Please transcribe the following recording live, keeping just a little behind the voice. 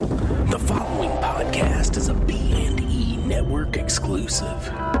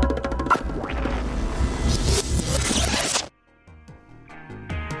exclusive.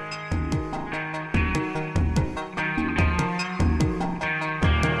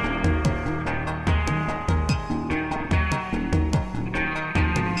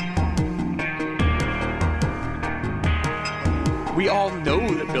 We all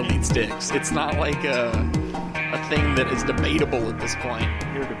know that Bill eats dicks. It's not like a thing that is debatable at this point.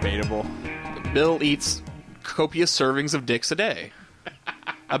 You're debatable. Bill eats copious servings of dicks a day.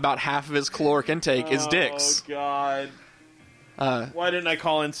 About half of his caloric intake is dicks. Oh, God. Why didn't I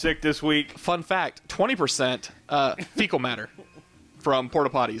call in sick this week? Fun fact, 20% fecal matter from porta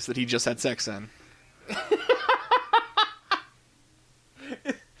potties that he just had sex in.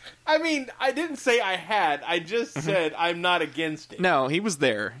 I mean, I didn't say I had. I just said I'm not against it. No, he was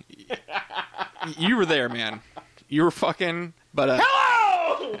there. You were there, man. You were fucking... But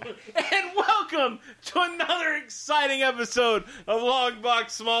Hello! And welcome to another exciting episode of Longbox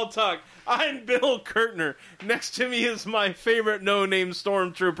Small Talk. I'm Bill Kurtner. Next to me is my favorite no-name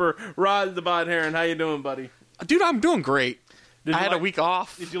stormtrooper, Rod the Bod Heron. How you doing, buddy? dude, I'm doing great. I had a week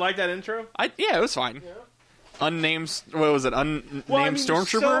off. Did you like that intro? Yeah, it was fine. Yeah. Unnamed... What was it? Unnamed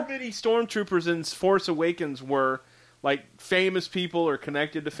stormtrooper? So many stormtroopers in Force Awakens were, like, famous people or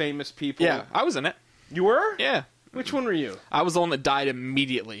connected to famous people. Yeah, I was in it. You were? Yeah. Which one were you? I was the one that died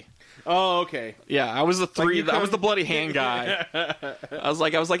immediately. Oh, okay. Yeah, I was the I was the bloody hand guy. I was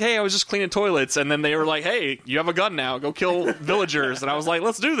like, hey, I was just cleaning toilets, and then they were like, hey, you have a gun now, go kill villagers, and I was like,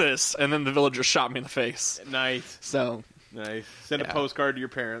 let's do this, and then the villagers shot me in the face. Nice. So nice. Send a postcard to your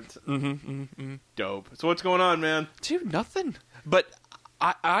parents. Dope. So what's going on, man? Dude, nothing. But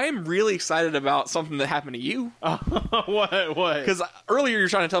I am really excited about something that happened to you. What? Because earlier you were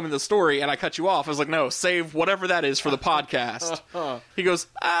trying to tell me the story, and I cut you off. I was like, no, save whatever that is for the podcast. He goes,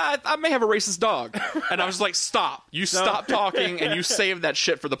 I may have a racist dog. And I was like, stop. You stop talking, and you save that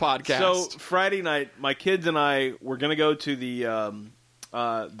shit for the podcast. So Friday night, my kids and I were going to go to the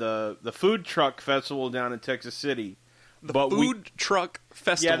food truck festival down in Texas City. Truck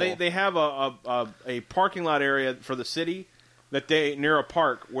festival. Yeah, they have a parking lot area for the city that they near a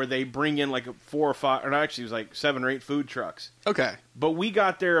park where they bring in like 4 or 5, or actually it was like 7 or 8 food trucks. Okay. But we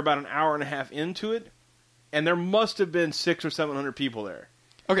got there about an hour and a half into it, and there must have been 600 or 700 people there.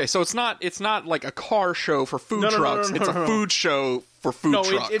 Okay, so it's not like a car show for food trucks. It's a food show for food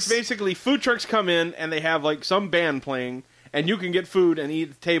trucks. No, it's basically food trucks come in and they have like some band playing, and you can get food and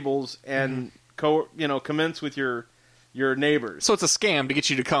eat at tables and commence with your neighbors. So it's a scam to get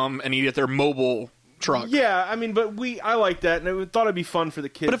you to come and eat at their mobile truck. Yeah, I mean, but I like that, and I thought it'd be fun for the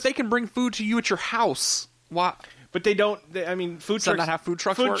kids. But if they can bring food to you at your house, why? But they don't. Food trucks not how food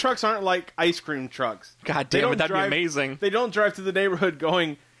trucks Food work? trucks aren't like ice cream trucks. God damn it, that'd be amazing. They don't drive through the neighborhood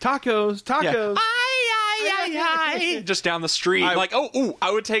going, tacos. Yeah. Ay. Just down the street.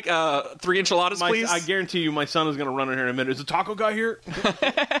 I would take 3 enchiladas, please. I guarantee you my son is going to run in here in a minute. Is the taco guy here?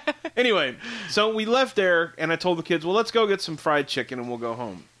 Anyway, so we left there, and I told the kids, well, let's go get some fried chicken, and we'll go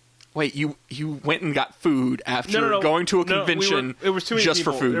home. Wait, you went and got food after going to a convention it was too many just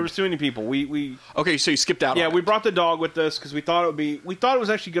people. for food? There was too many people. We Okay, so you skipped out on it. We brought the dog with us because we thought it was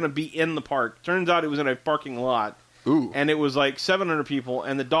actually going to be in the park. Turns out it was in a parking lot. Ooh. And it was like 700 people,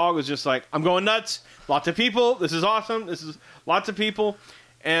 and the dog was just like, I'm going nuts. Lots of people. This is awesome. This is lots of people.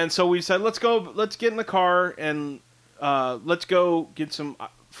 And so we said, let's get in the car, and let's go get some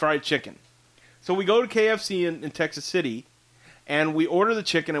fried chicken. So we go to KFC in Texas City, and we order the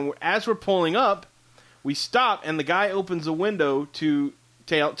chicken, and as we're pulling up, we stop, and the guy opens the window to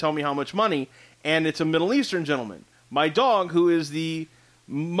tell me how much money, and it's a Middle Eastern gentleman. My dog, who is the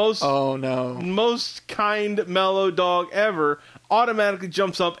most kind, mellow dog ever, automatically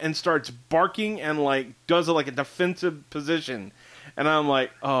jumps up and starts barking and does a defensive position. And I'm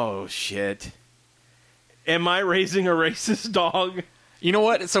like, oh, shit. Am I raising a racist dog? You know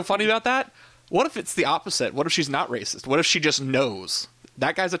what? It's so funny about that? What if it's the opposite? What if she's not racist? What if she just knows?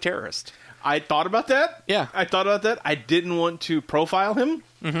 That guy's a terrorist. I thought about that. Yeah. I thought about that. I didn't want to profile him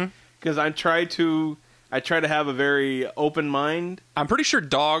because I try to have a very open mind. I'm pretty sure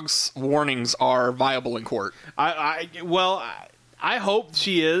dogs' warnings are viable in court. I hope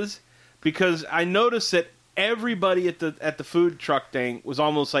she is, because I noticed that everybody at the food truck thing was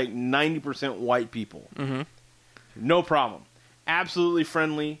almost like 90% white people. Mm-hmm. No problem. Absolutely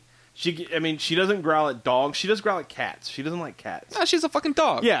friendly. She doesn't growl at dogs. She does growl at cats. She doesn't like cats. No, she's a fucking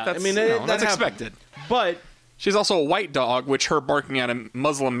dog. Yeah, that's expected. But she's also a white dog, which her barking at a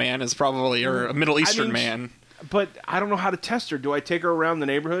Muslim man is probably, or a Middle Eastern man. But I don't know how to test her. Do I take her around the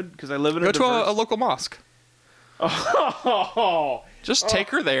neighborhood? Because I live in Go to a local mosque. Oh, Just take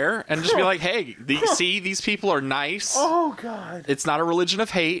her there and just be like, hey, see, these people are nice. Oh, God. It's not a religion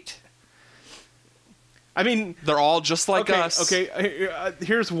of hate. I mean... They're all just like us. Okay,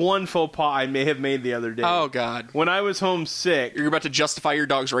 here's one faux pas I may have made the other day. Oh, God. When I was homesick... You're about to justify your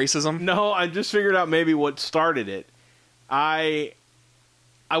dog's racism? No, I just figured out maybe what started it. I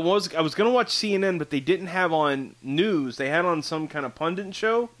was going to watch CNN, but they didn't have on news. They had on some kind of pundit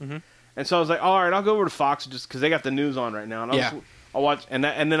show. Mm-hmm. And so I was like, all right, I'll go over to Fox just because they got the news on right now. And I'll watch, and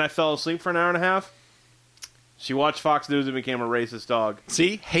then I fell asleep for an hour and a half. She watched Fox News and became a racist dog.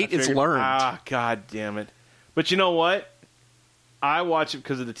 See? Hate is learned. Ah, God damn it. But you know what? I watch it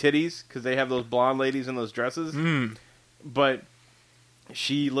because of the titties, because they have those blonde ladies in those dresses. Mm. But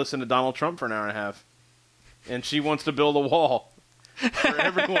she listened to Donald Trump for an hour and a half. And she wants to build a wall for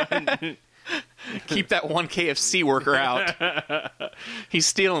everyone. Keep that one KFC worker out. He's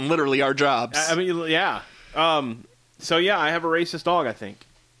stealing literally our jobs. I mean, yeah. So, yeah, I have a racist dog, I think.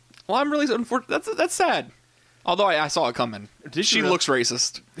 Well, I'm really unfortunate. That's sad. Although I saw it coming. She looks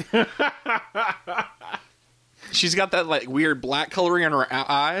racist. She's got that like weird black coloring on her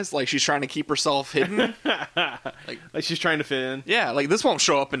eyes, like she's trying to keep herself hidden. like she's trying to fit in. Yeah, like this won't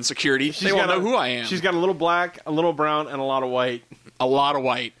show up in security. They won't know who I am. She's got a little black, a little brown, and a lot of white. A lot of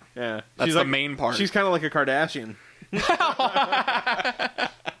white. Yeah. That's she's the main part. She's kind of like a Kardashian.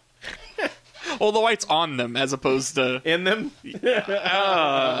 Well, the white's on them as opposed to... In them?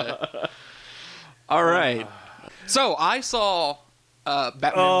 All right. So, I saw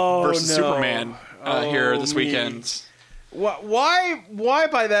Batman versus Superman here this weekend. Why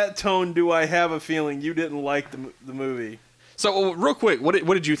by that tone do I have a feeling you didn't like the movie? So, real quick, what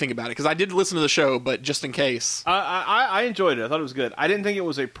did you think about it? Because I did listen to the show, but just in case. I enjoyed it. I thought it was good. I didn't think it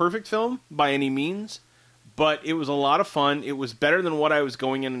was a perfect film by any means, but it was a lot of fun. It was better than what I was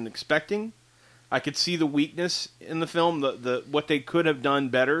going in and expecting. I could see the weakness in the film, the what they could have done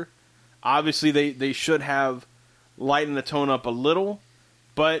better. Obviously, they should have lightened the tone up a little,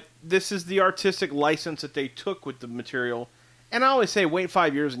 but this is the artistic license that they took with the material. And I always say, wait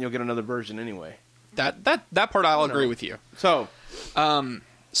 5 years and you'll get another version anyway. That part I'll agree with you. So I went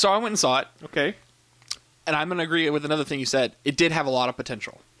and saw it. Okay. And I'm going to agree with another thing you said. It did have a lot of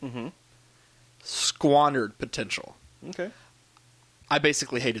potential. Mm-hmm. Squandered potential. Okay. I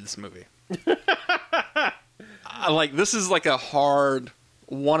basically hated this movie. This is like a hard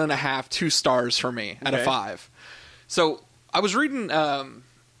 1.5, 2 stars for me out of 5. So I was reading a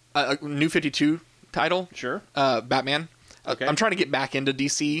New 52 title. Sure. Batman. Okay. I'm trying to get back into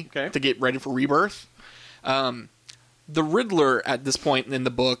DC to get ready for Rebirth. The Riddler at this point in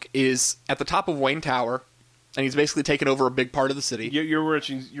the book is at the top of Wayne Tower, and he's basically taken over a big part of the city. You're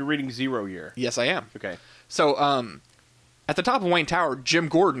reading Zero Year. Yes, I am. Okay. So at the top of Wayne Tower, Jim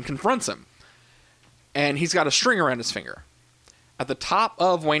Gordon confronts him, and he's got a string around his finger. At the top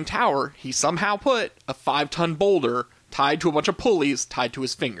of Wayne Tower, he somehow put a 5-ton boulder tied to a bunch of pulleys tied to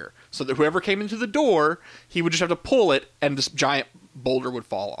his finger, so that whoever came into the door, he would just have to pull it, and this giant boulder would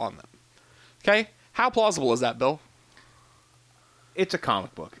fall on them. Okay? How plausible is that, Bill? It's a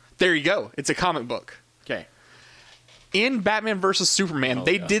comic book. There you go. It's a comic book. Okay. In Batman vs. Superman,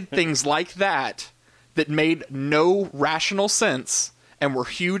 they did things like that made no rational sense and were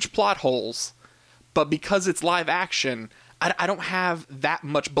huge plot holes, but because it's live action, I don't have that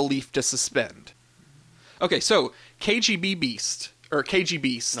much belief to suspend. Okay, so KGB Beast, or KG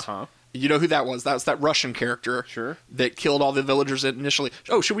Beast. Uh-huh. You know who that was? That was that Russian character. Sure. That killed all the villagers initially.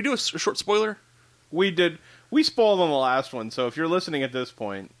 Oh, should we do a short spoiler? We did. We spoiled on the last one, so if you're listening at this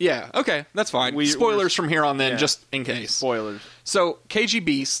point... Yeah, okay, that's fine. Spoilers from here on then, just in case. Spoilers. So, KG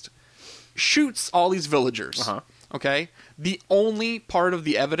Beast shoots all these villagers, okay? The only part of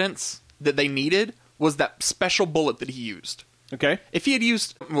the evidence that they needed was that special bullet that he used. Okay. If he had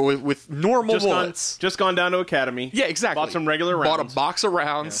used with normal bullets... Just gone down to Academy. Yeah, exactly. Bought some regular rounds. Bought a box of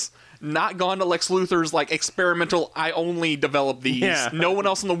rounds. Yeah. Not gone to Lex Luthor's, experimental, I only developed these. Yeah. No one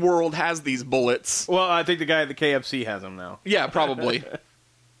else in the world has these bullets. Well, I think the guy at the KFC has them now. Yeah, probably.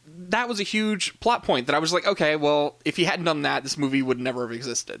 That was a huge plot point that I was like, okay, well, if he hadn't done that, this movie would never have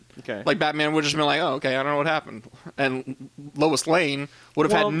existed. Okay. Batman would have just been like, oh, okay, I don't know what happened. And Lois Lane would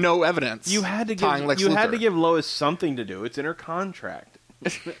have had no evidence. You had to give Lois something to do. It's in her contract.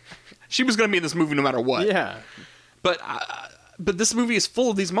 She was going to be in this movie no matter what. Yeah. But this movie is full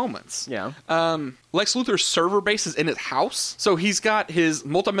of these moments. Yeah. Lex Luthor's server base is in his house. So he's got his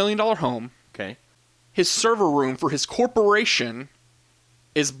multi-million-dollar home. Okay. His server room for his corporation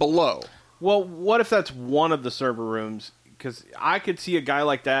is below. Well, what if that's one of the server rooms? Because I could see a guy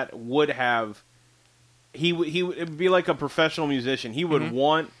like that would have... It would be like a professional musician. He would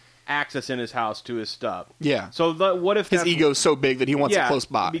want access in his house to his stuff. Yeah. So what if his ego's so big that he wants it close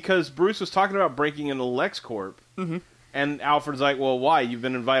by? Because Bruce was talking about breaking into LexCorp, and Alfred's like, "Well, why? You've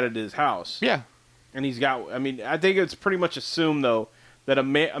been invited to his house." Yeah. And he's got. I mean, I think it's pretty much assumed though that a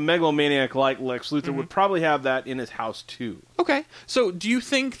megalomaniac like Lex Luthor would probably have that in his house too. Okay. So, do you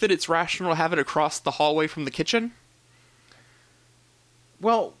think that it's rational to have it across the hallway from the kitchen?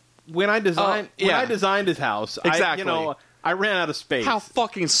 Well, when I designed his house, exactly. I ran out of space. How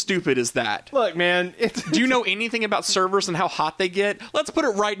fucking stupid is that? Look, man. Do you know anything about servers and how hot they get? Let's put it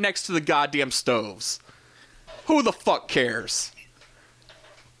right next to the goddamn stoves. Who the fuck cares?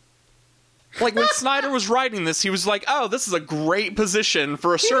 Like, when Snyder was writing this, he was like, oh, this is a great position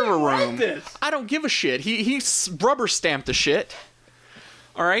for a server room. I don't give a shit. He rubber stamped the shit.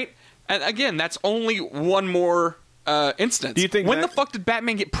 All right? And again, that's only one more instance. Do you think when the fuck did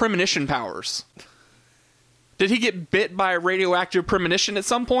Batman get premonition powers? Did he get bit by a radioactive premonition at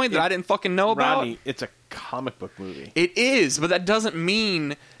some point that I didn't fucking know about? Rodney, it's a comic book movie. It is, but that doesn't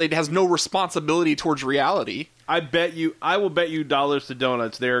mean it has no responsibility towards reality. I will bet you dollars to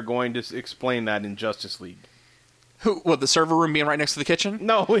donuts they're going to explain that in Justice League. What, the server room being right next to the kitchen?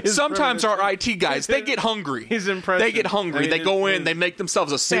 No. Sometimes our IT guys, they get hungry. His impression. They get hungry. They go in, they make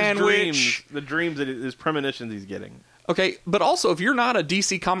themselves a sandwich. The dreams that his premonitions he's getting. Okay, but also, if you're not a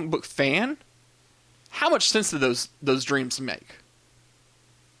DC comic book fan, how much sense do those dreams make?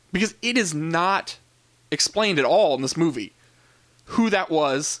 Because it is not explained at all in this movie who that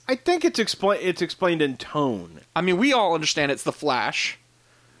was. I think it's explained in tone. I mean, we all understand it's the Flash.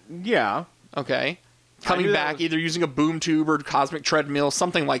 Yeah. Okay. Coming back either using a boom tube or cosmic treadmill,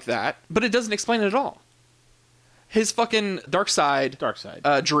 something like that. But it doesn't explain it at all. His fucking Darkseid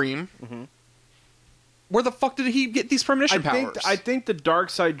dream. Mm-hmm. Where the fuck did he get these premonition powers? I think the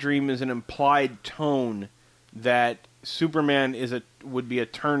Darkseid dream is an implied tone that Superman would be a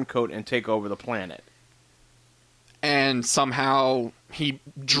turncoat and take over the planet. And somehow he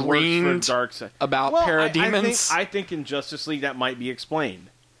dreamed about parademons. I think in Justice League that might be explained.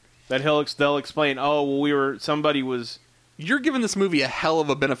 That they'll explain, oh, well, somebody was... You're giving this movie a hell of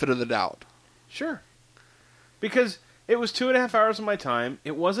a benefit of the doubt. Sure. Because it was 2.5 hours of my time.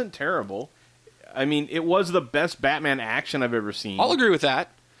 It wasn't terrible. I mean, it was the best Batman action I've ever seen. I'll agree with that.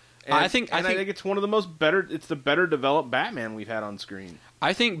 I think it's one of the it's the better developed Batman we've had on screen.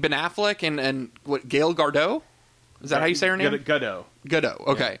 I think Ben Affleck and Gail Gardeau? Is that how you say her name? Godot.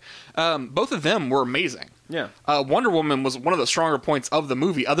 Okay. Yeah. Both of them were amazing. Yeah. Wonder Woman was one of the stronger points of the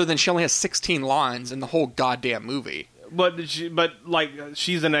movie, other than she only has 16 lines in the whole goddamn movie. But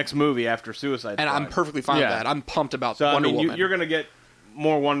she's the next movie after Suicide Squad. And I'm perfectly fine with that. I'm pumped about Wonder Woman. You're going to get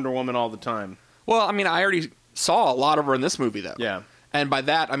more Wonder Woman all the time. Well, I mean, I already saw a lot of her in this movie, though. Yeah. And by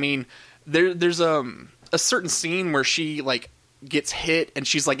that, I mean, there's a certain scene where she, gets hit and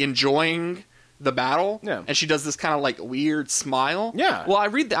she's, enjoying the battle. Yeah. And she does this kind of, weird smile. Yeah. Well, I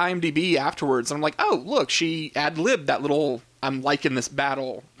read the IMDb afterwards, and I'm like, oh, look, she ad-libbed that little, I'm liking this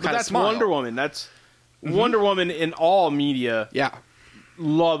battle kind of smile. Wonder Woman. That's Wonder Woman in all media. Yeah.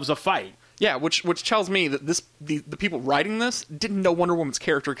 Loves a fight. Yeah, which tells me that the people writing this didn't know Wonder Woman's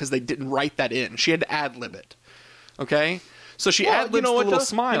character because they didn't write that in. She had to ad-lib it. Okay? So she ad-libs the little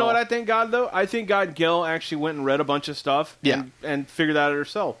smile. You know what I think, God, though? I think Gail actually went and read a bunch of stuff and figured that out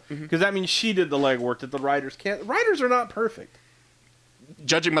herself. Because that means she did the legwork that the writers can't. Writers are not perfect.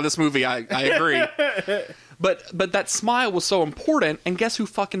 Judging by this movie, I agree. But that smile was so important, and guess who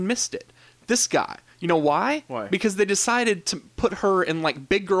fucking missed it? This guy. You know why? Why? Because they decided to put her in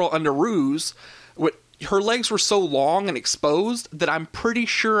big girl underoos. Her legs were so long and exposed that I'm pretty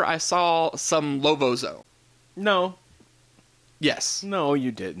sure I saw some Lovozo. No. Yes. No,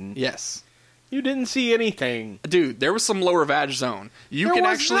 you didn't. Yes. You didn't see anything. Dude, there was some lower vag zone. There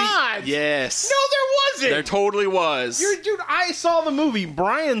was not. Yes. No, there wasn't. There totally was. Dude, I saw the movie.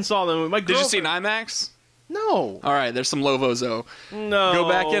 Brian saw the movie. Did you see an IMAX? No. All right, there's some Lovozo. No. Go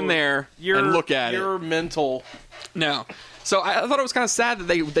back in there and look at it. You're mental. No. So I thought it was kind of sad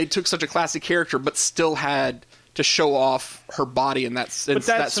that they took such a classic character but still had to show off her body in that But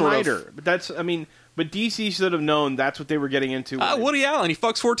that's Snyder. Sort But but DC should have known that's what they were getting into. Woody Allen, he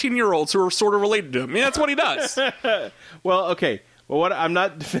fucks 14-year-olds who are sort of related to him. I mean, that's what he does. Well, okay. Well, I'm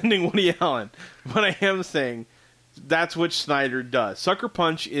not defending Woody Allen, but I am saying that's what Snyder does. Sucker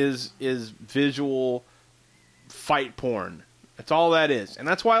Punch is visual fight porn. That's all that is. And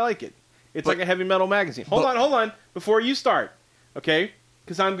that's why I like it. It's like a heavy metal magazine. Hold on. Before you start, okay?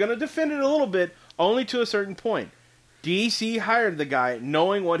 Because I'm going to defend it a little bit, only to a certain point. DC hired the guy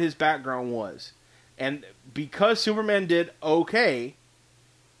knowing what his background was. And because Superman did okay,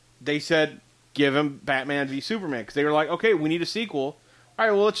 they said, give him Batman v Superman. Because they were like, okay, we need a sequel. All All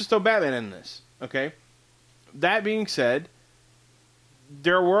right, well, let's just throw Batman in this. Okay. That being said,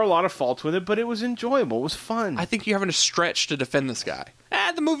 there were a lot of faults with it, but it was enjoyable. It was fun. I think you're having to stretch to defend this guy.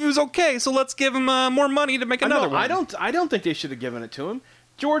 The movie was okay, so let's give him more money to make another one. I don't think they should have given it to him.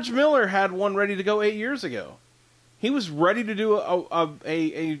 George Miller had one ready to go 8 years ago. He was ready to do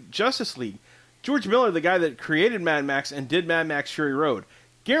a Justice League. George Miller, the guy that created Mad Max and did Mad Max Fury Road,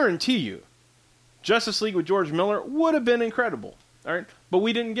 guarantee you, Justice League with George Miller would have been incredible. All right, but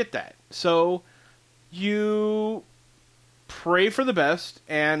we didn't get that. So you pray for the best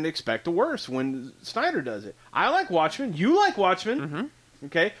and expect the worst when Snyder does it. I like Watchmen. You like Watchmen. Mm-hmm.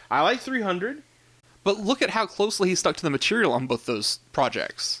 Okay, I like 300. But look at how closely he stuck to the material on both those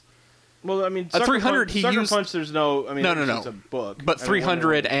projects. Well, I mean, Sucker 300 Punch, he Sucker used... Punch, there's no... I mean, no. It's a book. But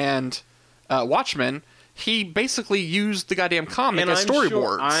 300 and Watchmen, he basically used the goddamn comic as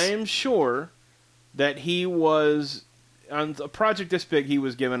storyboards. I'm sure that he was... On a project this big, he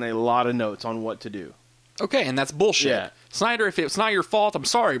was given a lot of notes on what to do. Okay, and that's bullshit. Yeah. Snyder, if it's not your fault, I'm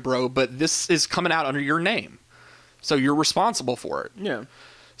sorry, bro, but this is coming out under your name. So you're responsible for it. Yeah.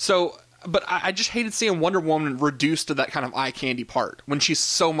 So... But I just hated seeing Wonder Woman reduced to that kind of eye candy part when she's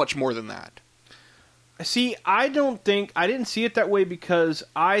so much more than that. See, I didn't see it that way because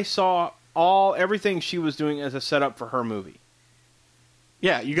I saw everything she was doing as a setup for her movie.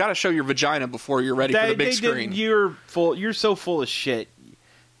 Yeah, you got to show your vagina before you're ready for the big screen. You're so full of shit.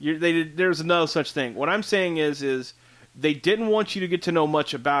 There's no such thing. What I'm saying is they didn't want you to get to know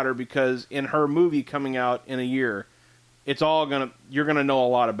much about her because in her movie coming out in a year, you're gonna know a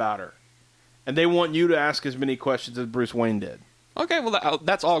lot about her. And they want you to ask as many questions as Bruce Wayne did. Okay, well,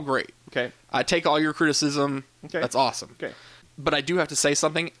 that's all great. Okay. I take all your criticism. Okay. That's awesome. Okay. But I do have to say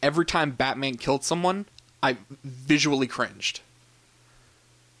something. Every time Batman killed someone, I visually cringed.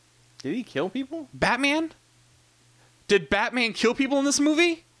 Did he kill people? Batman? Did Batman kill people in this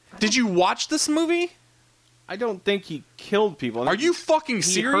movie? Did you watch this movie? I don't think he killed people. Are you fucking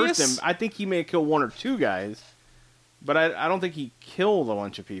serious? He hurt them. I think he may have killed one or two guys. But I don't think he killed a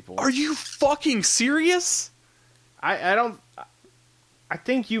bunch of people. Are you fucking serious? I don't... I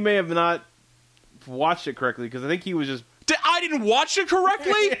think you may have not watched it correctly, because I think he was just... I didn't watch it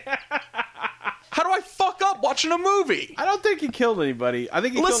correctly? How do I fuck up watching a movie? I don't think he killed anybody. I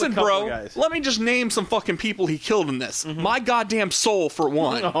think he killed a couple of guys. Let me just name some fucking people he killed in this. Mm-hmm. My goddamn soul, for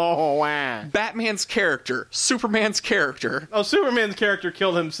one. Oh, wow. Batman's character. Superman's character. Oh, Superman's character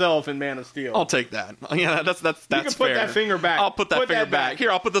killed himself in Man of Steel. I'll take that. Yeah, that's fair. You can put that finger back. I'll put that finger back.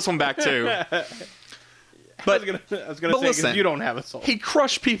 Here, I'll put this one back, too. But I was gonna say, listen, you don't have a soul. He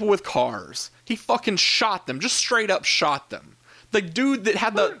crushed people with cars. He fucking shot them. Just straight up shot them. The dude that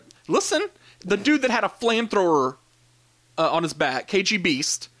had the dude that had a flamethrower on his back, KG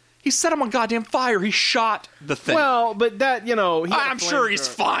Beast, he set him on goddamn fire. He shot the thing. Well, but that, I'm sure he's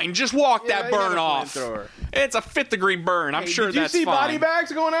fine. Just walk that burn off. It's a 5th degree burn. I'm sure that's fine. Did you see body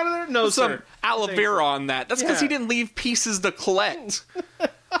bags going out of there? No, some sir. Aloe vera on that. That's because he didn't leave pieces to collect.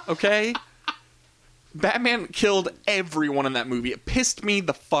 Okay? Batman killed everyone in that movie. It pissed me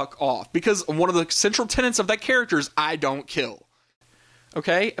the fuck off. Because one of the central tenets of that character is I don't kill.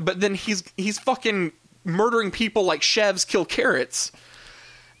 Okay? But then he's fucking murdering people like chefs kill carrots.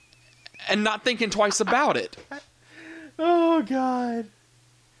 And not thinking twice about it. Oh, God.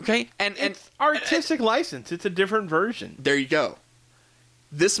 Okay? And it's artistic license. It's a different version. There you go.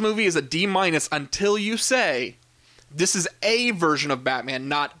 This movie is a D- until you say this is a version of Batman,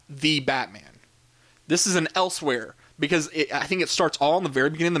 not the Batman. This is an elsewhere, because I think it starts all in the very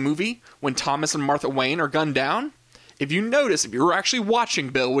beginning of the movie when Thomas and Martha Wayne are gunned down. If you notice, if you were actually watching,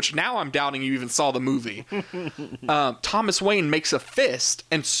 Bill, which now I'm doubting you even saw the movie, Thomas Wayne makes a fist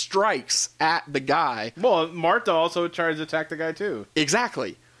and strikes at the guy. Well, Martha also tries to attack the guy, too.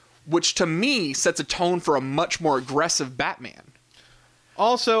 Exactly. Which, to me, sets a tone for a much more aggressive Batman.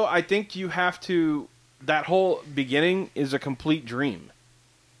 Also, I think you have to... That whole beginning is a complete dream.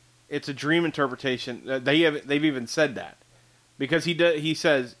 It's a dream interpretation. They've even said that. Because he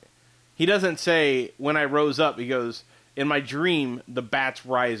says... He doesn't say, when I rose up, he goes, in my dream, the bats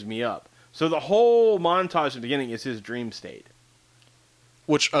rise me up. So the whole montage at the beginning is his dream state.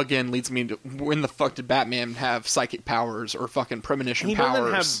 Which, again, leads me to, when the fuck did Batman have psychic powers or fucking premonition powers?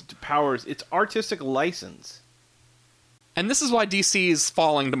 He doesn't have powers. It's artistic license. And this is why DC is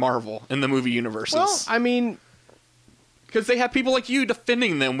falling to Marvel in the movie universes. Well, I mean... Because they have people like you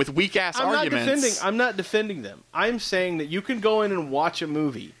defending them with weak-ass arguments. I'm not defending them. I'm saying that you can go in and watch a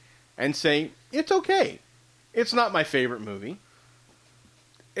movie and say, it's okay. It's not my favorite movie.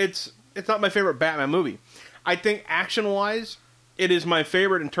 It's not my favorite Batman movie. I think action-wise, it is my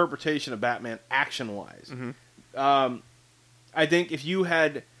favorite interpretation of Batman action-wise. Mm-hmm. I think if you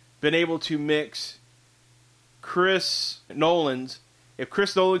had been able to mix if Chris Nolan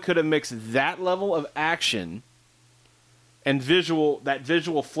could have mixed that level of action and that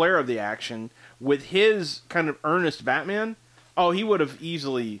visual flair of the action with his kind of earnest Batman, he would have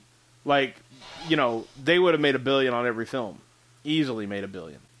easily, they would have made $1 billion on every film. Easily made $1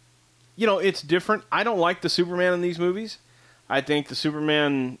 billion. It's different. I don't like the Superman in these movies. I think the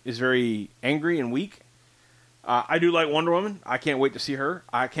Superman is very angry and weak. I do like Wonder Woman. I can't wait to see her.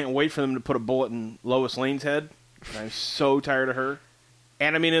 I can't wait for them to put a bullet in Lois Lane's head. I'm so tired of her.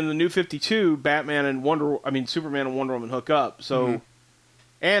 And I mean, in the New 52, Superman and Wonder Woman hook up. So,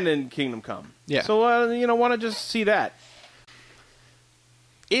 and in Kingdom Come. Yeah. So, want to just see that.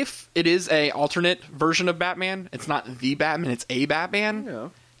 If it is a alternate version of Batman, it's not the Batman, it's a Batman. Yeah.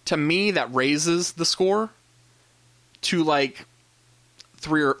 To me, that raises the score to like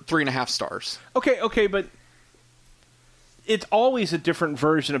 3 or 3.5 stars. Okay, but it's always a different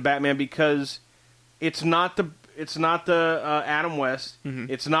version of Batman because it's not the Adam West,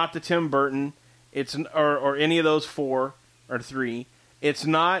 it's not the Tim Burton, or any of those 4 or 3. It's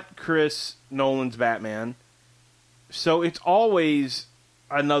not Chris Nolan's Batman, so it's always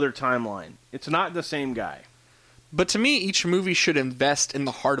another timeline. It's not the same guy. But to me, each movie should invest in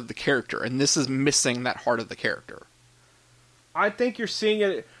the heart of the character, and this is missing that heart of the character. I think you're seeing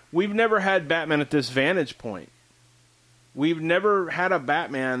it. We've never had Batman at this vantage point. We've never had a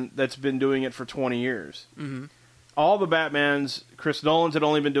Batman that's been doing it for 20 years. Mm-hmm. All the Batmans, Chris Nolan's had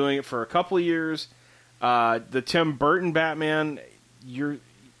only been doing it for a couple of years. The Tim Burton Batman,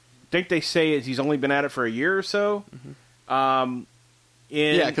 think they say he's only been at it for a year or so. Mm-hmm.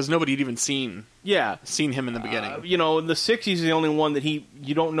 Because nobody had even seen him in the beginning. In the 60s, he's the only one that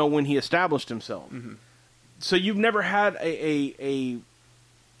you don't know when he established himself. Mm-hmm. So you've never had a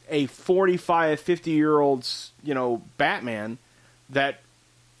 45, 50-year-old, Batman that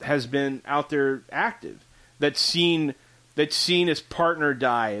has been out there active, that's seen his partner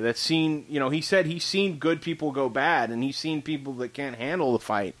die, that's seen, he said he's seen good people go bad, and he's seen people that can't handle the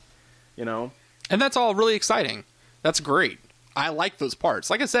fight, And that's all really exciting. That's great. I like those parts.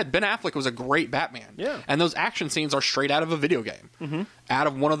 Like I said, Ben Affleck was a great Batman. Yeah. And those action scenes are straight out of a video game. Mm-hmm. Out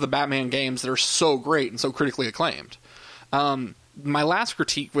of one of the Batman games that are so great and so critically acclaimed. My last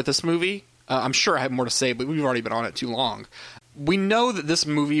critique with this movie, I'm sure I have more to say, but we've already been on it too long. We know that this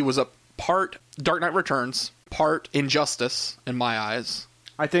movie was a part Dark Knight Returns, part Injustice, in my eyes.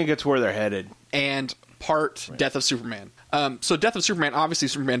 I think it's where they're headed. And part Death of Superman. So Death of Superman, obviously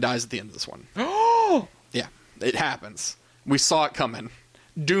Superman dies at the end of this one. Yeah, it happens. We saw it coming.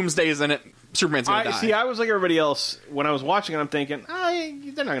 Doomsday's in it. Superman's going to die. See, I was like everybody else. When I was watching it, I'm thinking,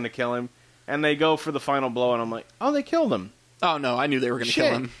 they're not going to kill him. And they go for the final blow, and I'm like, they killed him. Oh, no, I knew they were going to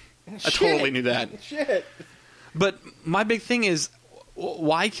kill him. I totally knew that. Shit. But my big thing is,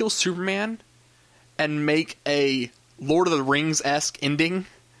 why kill Superman and make a Lord of the Rings-esque ending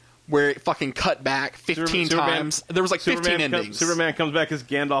where it fucking cut back 15 times? There was like 15 endings. Superman comes back as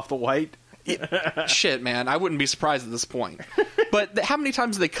Gandalf the White. Shit, man, I wouldn't be surprised at this point. But how many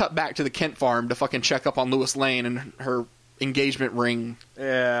times did they cut back to the Kent farm to fucking check up on Lois Lane and her engagement ring?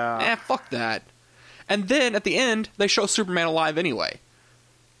 Yeah. Fuck that. And then at the end, they show Superman alive anyway.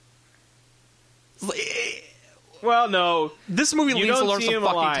 Well, no. This movie needs to learn some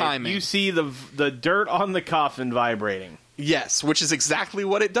fucking timing. You see the dirt on the coffin vibrating. Yes, which is exactly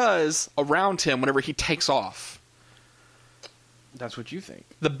what it does around him whenever he takes off. That's what you think.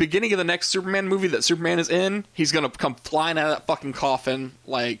 The beginning of the next Superman movie that Superman is in, he's going to come flying out of that fucking coffin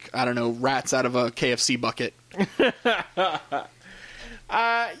like, I don't know, rats out of a KFC bucket.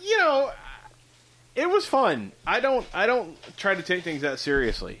 It was fun. I don't try to take things that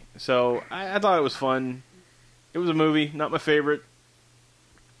seriously. So I thought it was fun. It was a movie, not my favorite.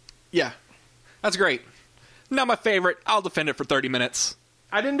 Yeah, that's great. Not my favorite. I'll defend it for 30 minutes.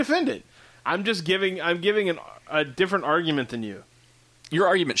 I didn't defend it. I'm giving a different argument than you. Your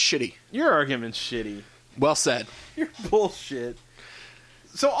argument's shitty. Your argument's shitty. Well said. You're bullshit.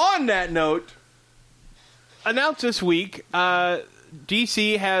 So on that note, announced this week,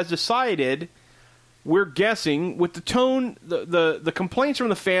 DC has decided, we're guessing, with the tone, the complaints from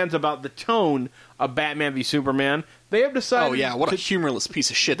the fans about the tone of Batman v Superman, they have decided... Oh yeah, what a humorless piece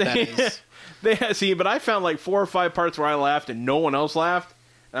of shit that is. See, but I found like 4 or 5 parts where I laughed and no one else laughed.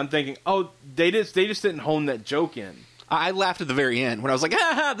 And I'm thinking, they just didn't hone that joke in. I laughed at the very end when I was like,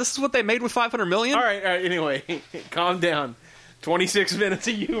 this is what they made with $500 million? All right, anyway, calm down. 26 minutes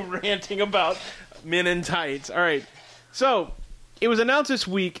of you ranting about men in tights. All right, so it was announced this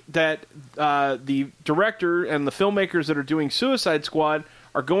week that the director and the filmmakers that are doing Suicide Squad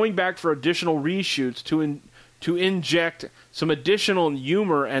are going back for additional reshoots to inject some additional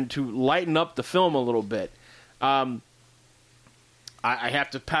humor and to lighten up the film a little bit. I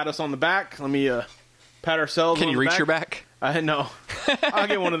have to pat us on the back. Let me pat ourselves on the back. Can you reach your back? No. I'll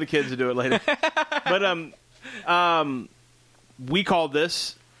get one of the kids to do it later. But we called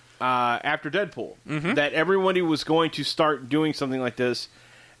this after Deadpool. Mm-hmm. That everybody was going to start doing something like this,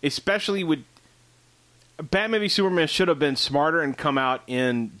 especially with Batman v Superman should have been smarter and come out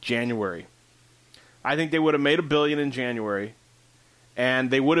in January. I think they would have made $1 billion in January, and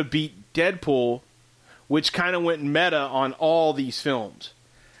they would have beat Deadpool, which kind of went meta on all these films.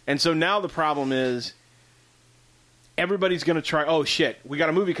 And so now the problem is everybody's going to try, oh shit, we got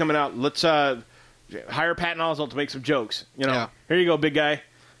a movie coming out, let's hire Patton Oswalt to make some jokes. Here you go, big guy.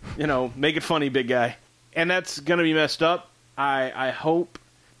 Make it funny, big guy. And that's going to be messed up. I hope.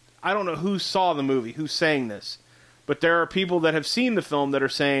 I don't know who saw the movie, who's saying this, but there are people that have seen the film that are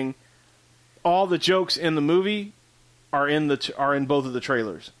saying all the jokes in the movie are in both of the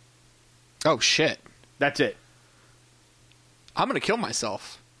trailers. Oh shit. That's it. I'm going to kill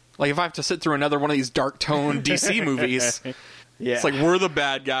myself. Like if I have to sit through another one of these dark tone DC movies. Yeah. It's like we're the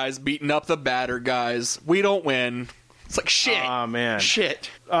bad guys beating up the badder guys. We don't win. It's like shit. Oh man. Shit.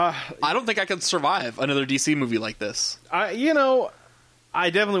 I don't think I could survive another DC movie like this. I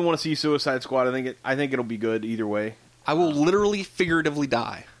definitely want to see Suicide Squad. I think it'll be good either way. I will literally figuratively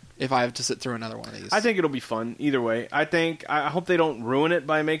die if I have to sit through another one of these. I think it'll be fun either way. I hope they don't ruin it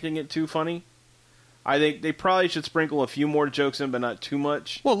by making it too funny. I think they probably should sprinkle a few more jokes in, but not too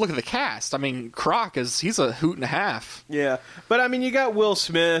much. Well, look at the cast. I mean, Croc he's a hoot and a half. Yeah, but I mean, you got Will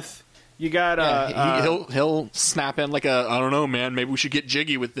Smith. You got he'll snap in like I don't know, man. Maybe we should get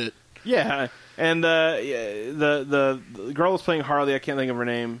jiggy with it. Yeah. And the girl that's playing Harley, I can't think of her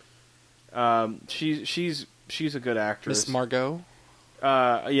name. She's a good actress. Miss Margot?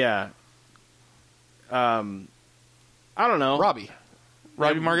 Yeah. I don't know. Robbie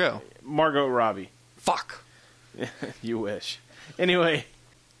Margot. Margot Robbie. Fuck. You wish. Anyway,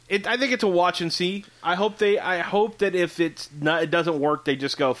 I think it's a watch and see. I hope that if it doesn't work, they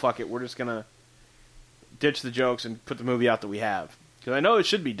just go, fuck it, we're just gonna ditch the jokes and put the movie out that we have. Because I know it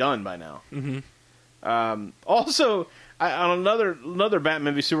should be done by now. Mm-hmm. Also, on another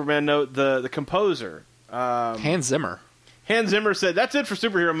Batman v Superman note, the composer Hans Zimmer said, "That's it for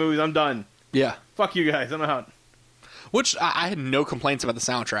superhero movies. I'm done. Yeah, fuck you guys. I'm out." Which I had no complaints about the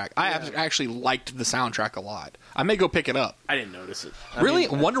soundtrack. I actually liked the soundtrack a lot. I may go pick it up. I didn't notice it. Really,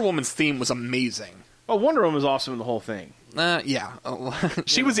 Wonder Woman's theme was amazing. Oh, Wonder Woman was awesome in the whole thing. Yeah,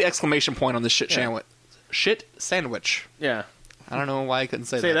 she was the exclamation point on this shit sandwich. Shit sandwich. Yeah. I don't know why I couldn't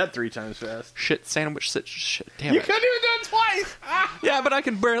say that. Say that 3 times fast. Shit sandwich. Shit. Damn it. You couldn't even do it twice. Yeah, but I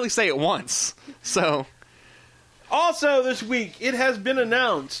can barely say it once. So. Also, this week it has been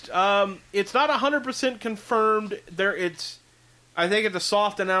announced. It's not 100% confirmed. I think it's a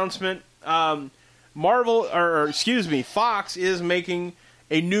soft announcement. Fox is making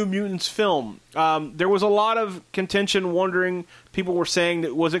a New Mutants film. There was a lot of contention, wondering. People were saying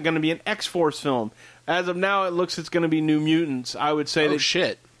that was it going to be an X-Force film. As of now, it looks it's going to be New Mutants. I would say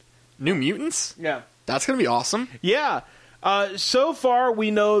shit. New Mutants? Yeah. That's going to be awesome. Yeah. So far, we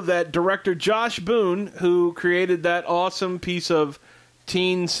know that director Josh Boone, who created that awesome piece of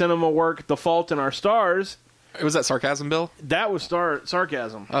teen cinema work, The Fault in Our Stars... Was that sarcasm, Bill? That was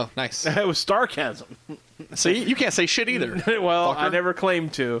sarcasm. Oh, nice. That was sarcasm. See, you can't say shit either. Well, fucker. I never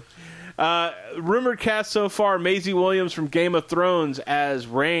claimed to. Rumored cast so far, Maisie Williams from Game of Thrones as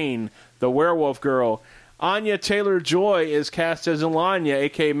Rain, the werewolf girl. Anya Taylor-Joy is cast as Ilanya,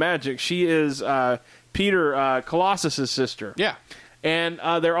 a.k.a. Magic. She is Peter Colossus' sister. Yeah. And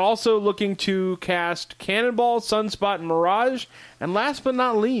they're also looking to cast Cannonball, Sunspot, and Mirage. And last but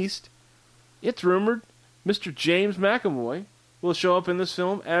not least, it's rumored Mr. James McAvoy will show up in this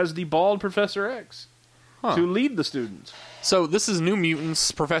film as the bald Professor X to lead the students. So this is New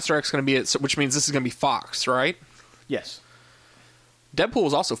Mutants. Professor X going to be it, which means this is going to be Fox, right? Yes. Deadpool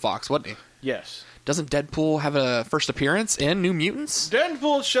was also Fox, wasn't he? Yes. Doesn't Deadpool have a first appearance in New Mutants?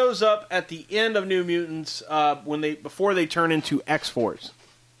 Deadpool shows up at the end of New Mutants before they turn into X-Force.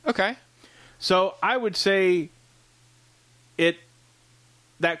 Okay. So I would say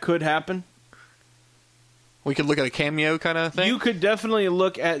that could happen. We could look at a cameo kind of thing? You could definitely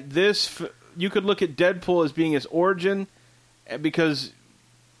look at this. You could look at Deadpool as being his origin, because,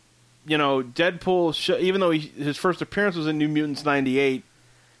 Deadpool, even though his first appearance was in New Mutants 98,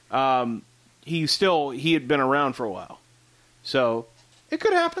 he had been around for a while. So, it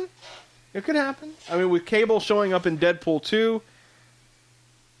could happen. It could happen. I mean, with Cable showing up in Deadpool 2,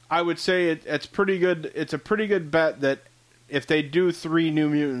 I would say it's pretty good. It's a pretty good bet that if they do 3 New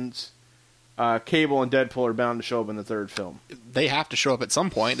Mutants, Cable and Deadpool are bound to show up in the third film. They have to show up at some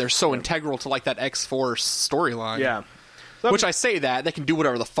point. They're so integral to like that X-Force storyline. Yeah. Which I say that they can do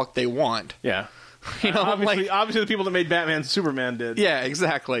whatever the fuck they want. Yeah. You know, obviously the people that made Batman and Superman did. Yeah,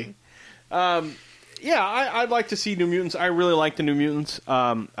 exactly. I'd like to see New Mutants. I really like the New Mutants.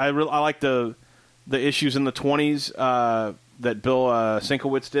 I like the issues in the 20s that Bill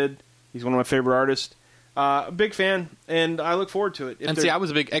Sienkiewicz did. He's one of my favorite artists. A big fan, and I look forward to it. See, I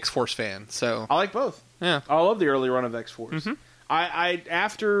was a big X-Force fan, so... I like both. Yeah. I love the early run of X-Force. Mm-hmm. I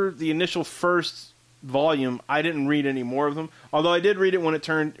after the initial first volume, I didn't read any more of them, although I did read it when it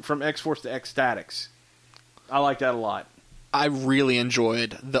turned from X-Force to X-Statics. I like that a lot. I really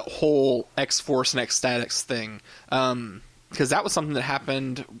enjoyed the whole X-Force and X-Statics thing, because that was something that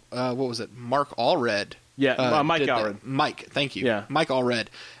happened, what was it, Mark Allred? Yeah, Mike Allred. Mike, thank you. Yeah. Mike Allred.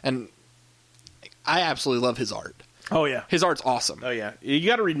 And I absolutely love his art. Oh, yeah. His art's awesome. Oh, yeah. You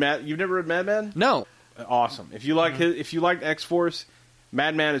got to read You've never read Madman? No. Awesome. If you like if you liked X-Force,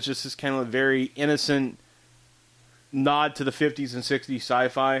 Madman is just this kind of very innocent nod to the 50s and 60s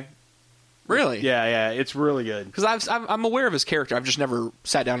sci-fi. Really? Yeah, it's really good. Because I'm aware of his character. I've just never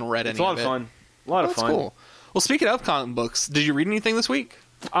sat down and read any of it. It's a lot of fun. A lot of fun. Cool. Well, speaking of comic books, did you read anything this week?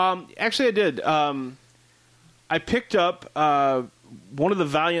 Actually, I did. I picked up one of the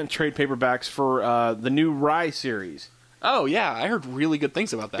Valiant trade paperbacks for the new Rye series. Oh, yeah. I heard really good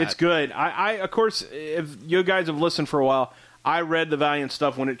things about that. It's good. I of course, if you guys have listened for a while, I read the Valiant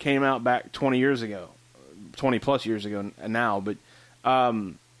stuff when it came out back 20 years ago. 20 plus years ago now, but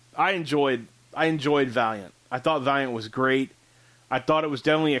I enjoyed Valiant. I thought Valiant was great. I thought it was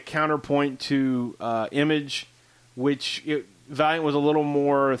definitely a counterpoint to Image, which Valiant was a little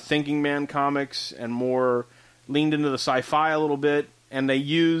more thinking man comics and more leaned into the sci-fi a little bit, and they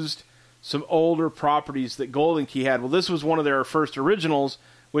used some older properties that Golden Key had. Well, this was one of their first originals,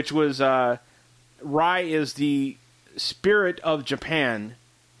 which was Rai is the spirit of Japan.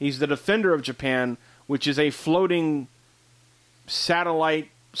 He's the defender of Japan, which is a floating satellite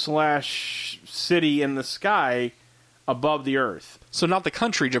 / city in the sky above the Earth. So not the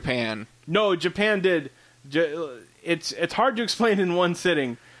country Japan. No, Japan did. It's hard to explain in one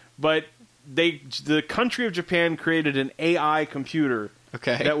sitting, but the country of Japan created an AI computer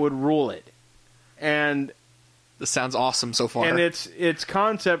that would rule it. And this sounds awesome so far. And its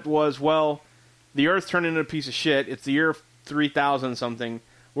concept was, well, the Earth turned into a piece of shit. It's the year 3000 something.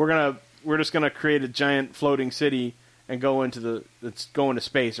 We're just gonna create a giant floating city and go into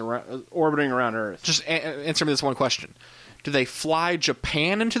space, orbiting around Earth. Just answer me this one question. Do they fly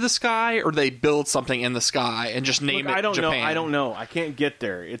Japan into the sky, or do they build something in the sky and just name it Japan? I don't know. I can't get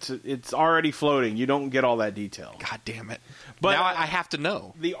there. It's already floating. You don't get all that detail. God damn it. But now I have to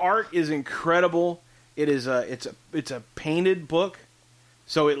know. The art is incredible. It is it's a painted book,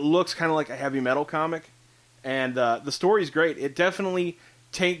 so it looks kind of like a heavy metal comic. And the story's great. It definitely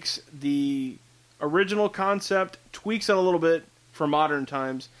takes the original concept, tweaks it a little bit for modern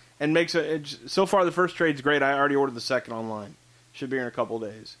times, and makes it. So far, the first trade's great. I already ordered the second online. Should be here in a couple of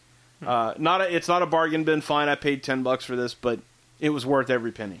days. It's not a bargain bin find. I paid $10 for this, but it was worth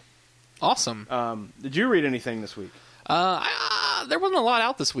every penny. Awesome. Did you read anything this week? There wasn't a lot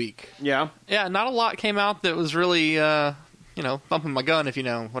out this week. Yeah? Yeah, not a lot came out that was really, bumping my gun, if you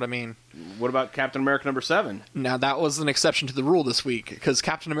know what I mean. What about Captain America #7? Now, that was an exception to the rule this week, because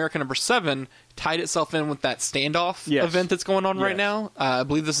Captain America #7 tied itself in with that standoff event that's going on right now. I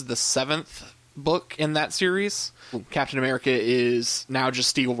believe this is the 7th book in that series. Captain America is now just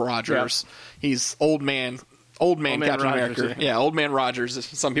Steve Rogers. Yep. He's old man Captain Rogers, America. Yeah, Old Man Rogers, as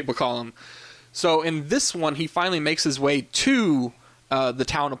some people call him. So in this one, he finally makes his way to the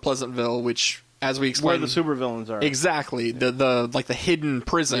town of Pleasantville, which, as we explained, where the supervillains are. Exactly, the hidden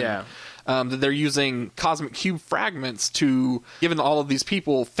prison. Yeah. That they're using cosmic cube fragments to given all of these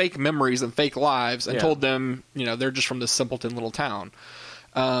people fake memories and fake lives, and told them they're just from this simpleton little town.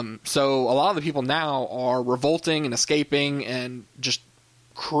 So a lot of the people now are revolting and escaping and just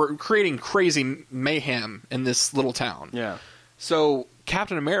creating crazy mayhem in this little town. Yeah. So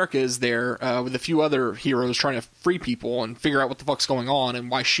Captain America is there with a few other heroes trying to free people and figure out what the fuck's going on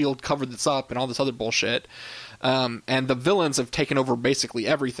and why S.H.I.E.L.D. covered this up and all this other bullshit. And the villains have taken over basically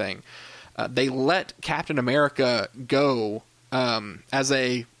everything. They let Captain America go as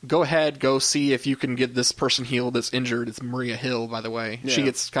a, go ahead, go see if you can get this person healed that's injured. It's Maria Hill, by the way. Yeah. She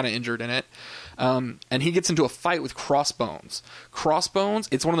gets kind of injured in it. And he gets into a fight with Crossbones. Crossbones,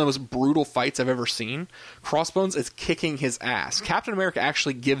 it's one of the most brutal fights I've ever seen. Crossbones is kicking his ass. Captain America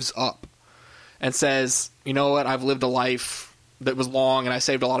actually gives up and says, you know what, I've lived a life that was long and I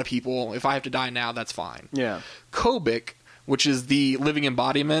saved a lot of people. If I have to die now, that's fine. Yeah. Kobik, which is the living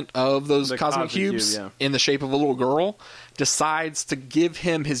embodiment of those The cosmic cosmic cube, cubes yeah. in the shape of a little girl, decides to give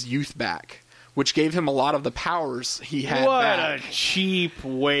him his youth back, which gave him a lot of the powers he had What back. a cheap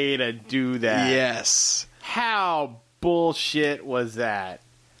way to do that. Yes. How bullshit was that?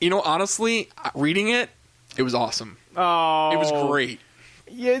 You know, honestly, reading it, it was awesome. Oh. It was great.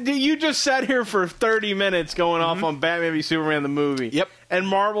 Yeah, you just sat here for 30 minutes going off on Batman v Superman the movie. Yep. And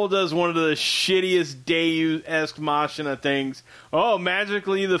Marvel does one of the shittiest Deus-esque machina things. Oh,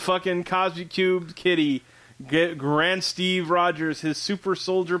 magically the fucking Cosmic Cube kitty grants Steve Rogers his super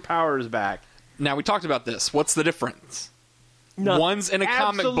soldier powers back. Now, we talked about this. What's the difference? Nothing. One's in a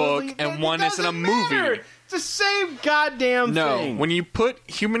comic book and one is in a movie. Matter. It's the same goddamn thing. No, when you put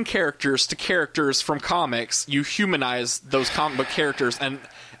human characters to characters from comics, you humanize those comic book characters and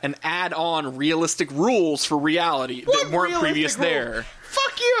add on realistic rules for reality What that weren't previous realistic rules? there.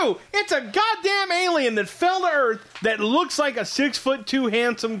 Fuck you! It's a goddamn alien that fell to Earth that looks like a 6'2"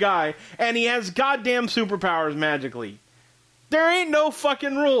 handsome guy, and he has goddamn superpowers magically. There ain't no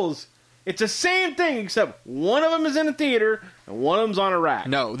fucking rules. It's the same thing, except one of them is in a theater and one of them's on a rack.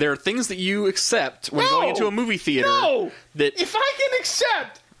 No, there are things that you accept when going into a movie theater. No! That If I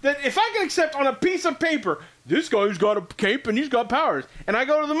can accept on a piece of paper, this guy's got a cape and he's got powers, and I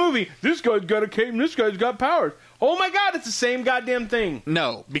go to the movie, this guy's got a cape and this guy's got powers. Oh my god, it's the same goddamn thing.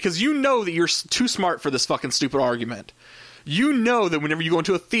 No, because you know that you're too smart for this fucking stupid argument. You know that whenever you go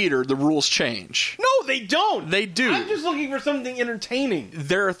into a theater, the rules change. No, they don't. They do. I'm just looking for something entertaining.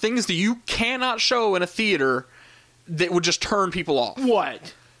 There are things that you cannot show in a theater that would just turn people off.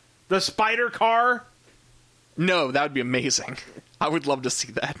 What? The spider car? No, that would be amazing. I would love to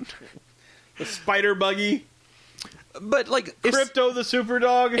see that. The spider buggy? But, like, Crypto the super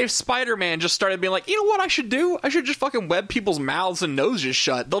dog? if Spider-Man just started being like, you know what I should do? I should just fucking web people's mouths and noses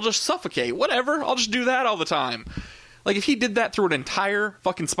shut. They'll just suffocate. Whatever. I'll just do that all the time. Like, if he did that through an entire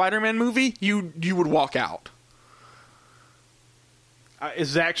fucking Spider-Man movie, you would walk out. Is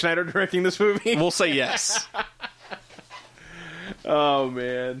Zack Snyder directing this movie? We'll say yes. Oh,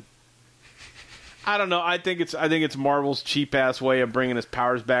 man. I don't know. I think it's Marvel's cheap ass way of bringing his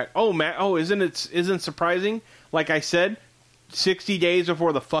powers back. Oh man! Oh, isn't surprising? Like I said, 60 days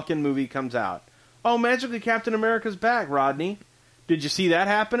before the fucking movie comes out. Oh, magically Captain America's back, Rodney. Did you see that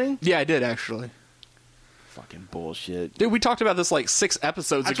happening? Yeah, I did, actually. Fucking bullshit. Dude, we talked about this like 6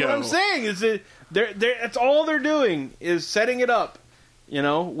 episodes That's ago. what I'm saying. Is that that's all they're doing is setting it up. You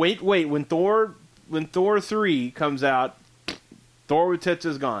know, wait. When Thor 3 comes out, Thor with tits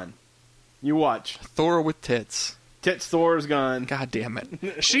is gone. You watch. Thor with tits. Tits Thor is gone. God damn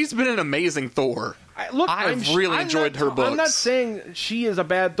it. She's been an amazing Thor. I've really enjoyed her books. I'm not saying she is a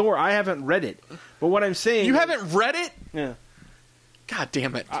bad Thor. I haven't read it. But what I'm saying... You haven't read it? Yeah. God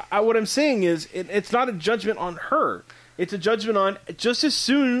damn it. What I'm saying is, it's not a judgment on her. It's a judgment on, just as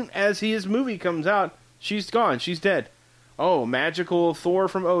soon as his movie comes out, she's gone. She's dead. Oh, magical Thor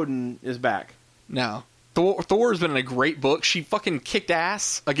from Odin is back. No. Thor's been in a great book. She fucking kicked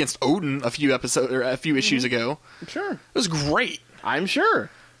ass against Odin a few issues ago. I'm sure. It was great. I'm sure.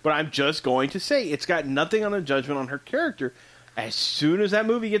 But I'm just going to say, it's got nothing on a judgment on her character. As soon as that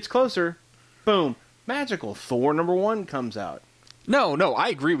movie gets closer, boom, magical Thor #1 comes out. No, I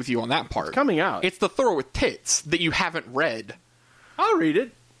agree with you on that part. It's coming out. It's the Thor with tits that you haven't read. I'll read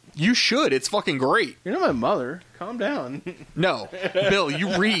it. You should. It's fucking great. You're not my mother. Calm down. No. Bill,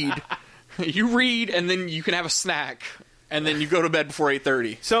 you read. You read, and then you can have a snack, and then you go to bed before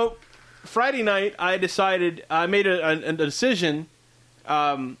 8:30. So, Friday night, I made a decision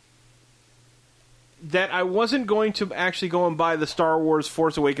that I wasn't going to actually go and buy the Star Wars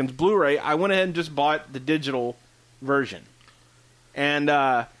Force Awakens Blu-ray. I went ahead and just bought the digital version. And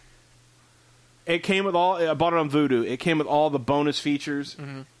it came with I bought it on Vudu. It came with all the bonus features.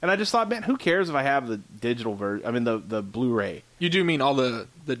 Mm-hmm. And I just thought, man, who cares if I have the digital version? I mean, the Blu-ray. You do mean all the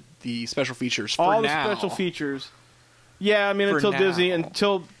special features for all now. The special features. Yeah, I mean, For until now. Disney,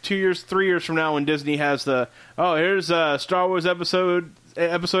 until 3 years from now when Disney has here's Star Wars Episode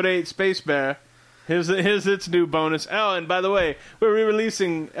 8 Space Bear. Here's its new bonus. Oh, and by the way, we're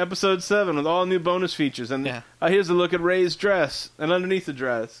re-releasing Episode 7 with all new bonus features. And here's a look at Rey's dress and underneath the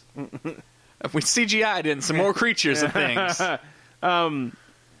dress. If we CGI'd in some more creatures and things.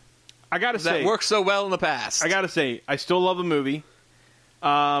 I gotta say, that worked so well in the past. I gotta say, I still love the movie.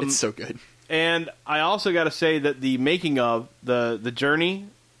 It's so good. And I also gotta say that the making of the journey,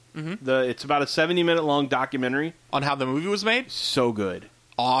 it's about a 70-minute long documentary on how the movie was made. So good,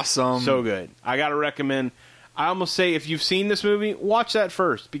 awesome, so good. I gotta recommend. I almost say if you've seen this movie, watch that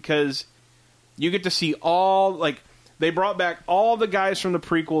first because you get to see they brought back all the guys from the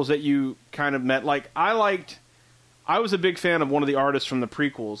prequels that you kind of met. Like I liked I was a big fan of one of the artists from the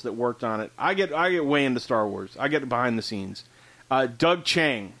prequels that worked on it. I get way into Star Wars. I get behind the scenes. Doug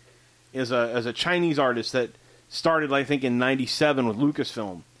Chiang is a Chinese artist that started, I think, in '97 with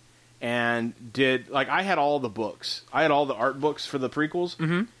Lucasfilm, and did I had all the books. I had all the art books for the prequels.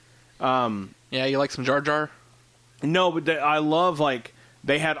 Mm-hmm. Yeah, you like some Jar Jar? No, but I love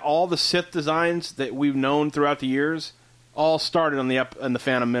they had all the Sith designs that we've known throughout the years. All started on the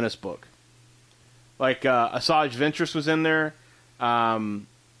Phantom Menace book. Asajj Ventress was in there. A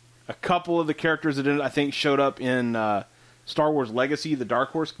couple of the characters that I think showed up in Star Wars Legacy, the Dark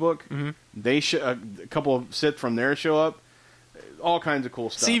Horse book. Mm-hmm. A couple of Sith from there show up. All kinds of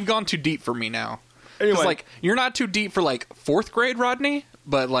cool stuff. See, you've gone too deep for me now. Anyway, you're not too deep for fourth grade Rodney,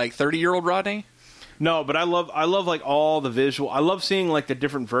 but 30-year-old Rodney. No, but I love all the visual. I love seeing the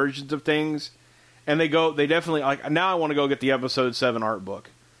different versions of things, and they definitely now I want to go get the Episode 7 art book.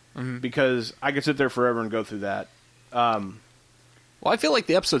 Mm-hmm. Because I could sit there forever and go through that. Well, I feel like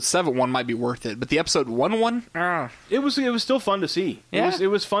the Episode 7 one might be worth it, but the Episode 1 one, it was still fun to see. Yeah. It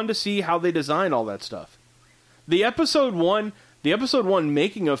was fun to see how they designed all that stuff. The Episode 1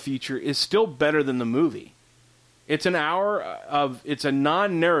 making of feature is still better than the movie. It's an hour it's a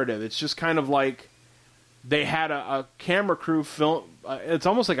non-narrative. It's just kind of they had a camera crew film. It's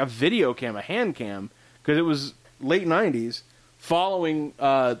almost like a video cam, a hand cam, because it was late '90s. Following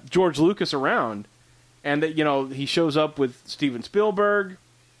George Lucas around, and that he shows up with Steven Spielberg,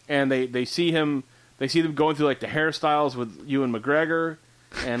 and they see them going through the hairstyles with Ewan McGregor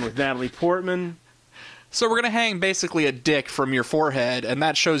and with Natalie Portman. So we're gonna hang basically a dick from your forehead, and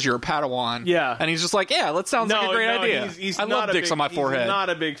that shows you're a Padawan. Yeah, and he's just yeah, that sounds like a great idea. I love dicks on my forehead. He's not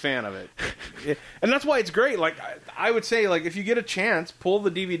a big fan of it, and that's why it's great. I would say, if you get a chance, pull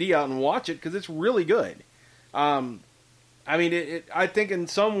the DVD out and watch it because it's really good. I mean, I think in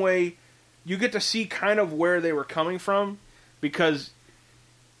some way you get to see kind of where they were coming from, because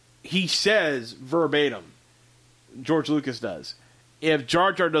he says verbatim, George Lucas does, if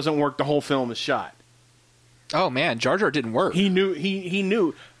Jar Jar doesn't work, the whole film is shot. Oh man, Jar Jar didn't work. He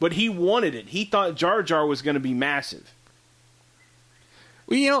knew, but he wanted it. He thought Jar Jar was going to be massive.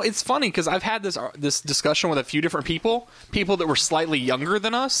 Well, it's funny because I've had this discussion with a few different people that were slightly younger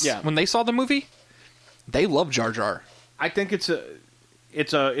than us. Yeah. When they saw the movie, they love Jar Jar. I think it's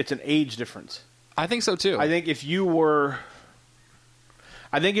an age difference. I think so too. I think if you were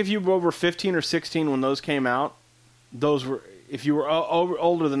over 15 or 16 when those came out, if you were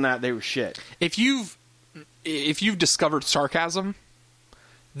older than that, they were shit. If you've discovered sarcasm,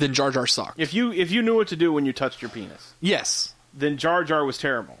 then Jar Jar sucked. If you knew what to do when you touched your penis, yes, then Jar Jar was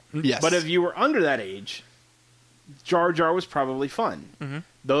terrible. Yes, but if you were under that age, Jar Jar was probably fun. Mm-hmm.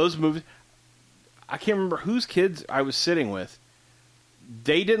 Those movies. I can't remember whose kids I was sitting with.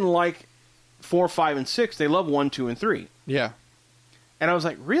 They didn't like 4, 5, and 6. They love 1, 2, and 3. Yeah. And I was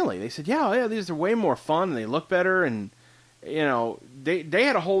like, really? They said, yeah, these are way more fun, and they look better, and, they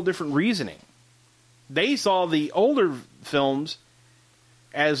had a whole different reasoning. They saw the older films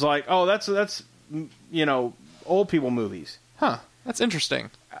as that's old people movies. Huh. That's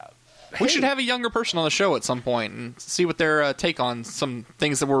interesting. We should have a younger person on the show at some point and see what their take on some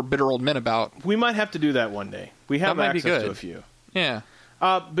things that we're bitter old men about. We might have to do that one day. We have access to a few. Yeah.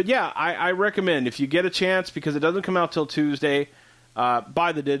 But yeah, I recommend, if you get a chance, because it doesn't come out till Tuesday,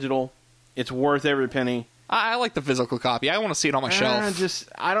 buy the digital. It's worth every penny. I like the physical copy. I want to see it on my shelf.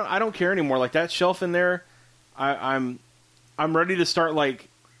 I don't care anymore. That shelf in there, I'm ready to start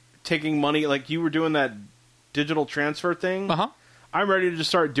taking money. You were doing that digital transfer thing. Uh-huh. I'm ready to just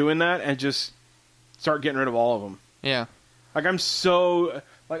start doing that and just start getting rid of all of them. Yeah. I'm so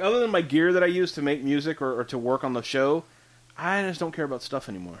other than my gear that I use to make music or to work on the show, I just don't care about stuff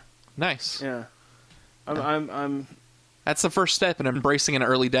anymore. Nice. Yeah. I'm That's the first step in embracing an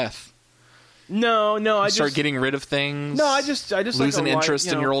early death. No, I just start getting rid of things. No, I just losing interest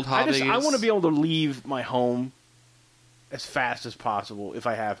in your old hobbies. I want to be able to leave my home as fast as possible if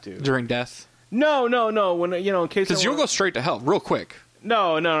I have to during death. No. When in case because you'll go straight to hell real quick.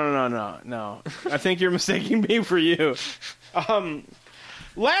 No. I think you're mistaking me for you.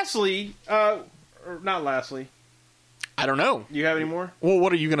 Lastly, or not lastly. I don't know. You have any more? Well,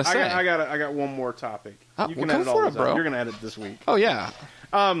 what are you gonna say? I got one more topic. You can edit all this out. You're gonna edit this week. Oh yeah.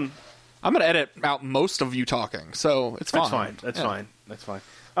 I'm gonna edit out most of you talking, so it's fine. That's fine.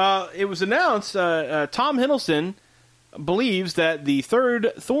 It was announced. Tom Hiddleston believes that the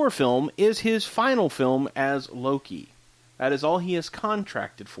third Thor film is his final film as Loki. That is all he is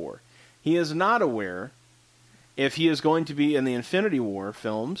contracted for. He is not aware if he is going to be in the Infinity War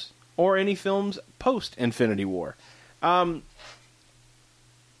films or any films post-Infinity War. And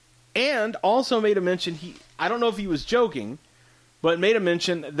also made a mention, I don't know if he was joking, but made a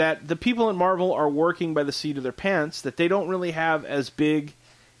mention that the people at Marvel are working by the seat of their pants, that they don't really have as big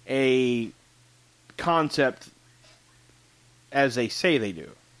a concept as they say they do.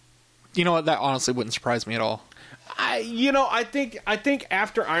 You know what? That honestly wouldn't surprise me at all. I think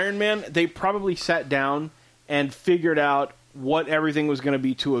after Iron Man, they probably sat down and figured out what everything was going to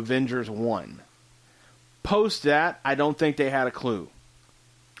be to Avengers 1. Post that, I don't think they had a clue.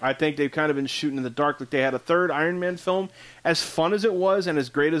 I think they've kind of been shooting in the dark. Like they had a third Iron Man film. As fun as it was and as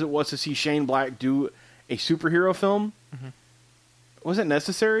great as it was to see Shane Black do a superhero film, was it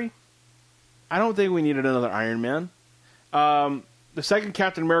necessary? I don't think we needed another Iron Man. The second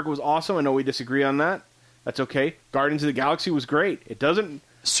Captain America was awesome. I know we disagree on that. That's okay. Guardians of the Galaxy was great. It doesn't...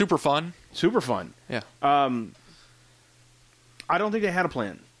 Super fun. Super fun. Yeah. I don't think they had a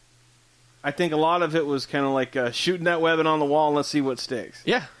plan. I think a lot of it was kind of like shooting that webbing on the wall and let's see what sticks.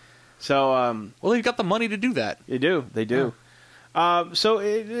 Yeah. So, well, they've got the money to do that. They do. They do. Yeah.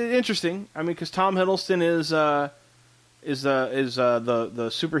 Interesting. I mean, because Tom Hiddleston is the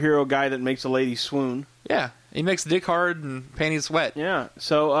superhero guy that makes a lady swoon. Yeah. He makes dick hard and panties wet. Yeah.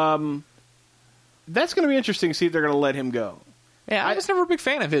 So, that's going to be interesting to see if they're going to let him go. Yeah, I was never a big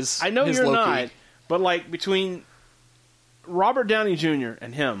fan of his. I know his you're Loki. not, but like between Robert Downey Jr.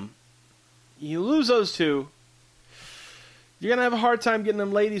 and him, you lose those two, you're gonna have a hard time getting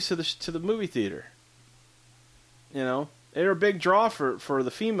them ladies to the movie theater. You know, they're a big draw for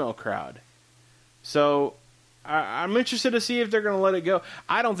the female crowd. So I'm interested to see if they're gonna let it go.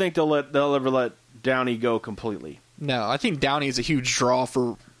 I don't think they'll ever let Downey go completely. No, I think Downey is a huge draw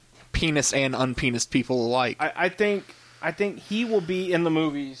for penis and unpenis people alike. I think he will be in the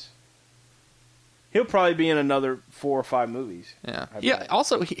movies. He'll probably be in another 4 or 5 movies. Yeah. Yeah.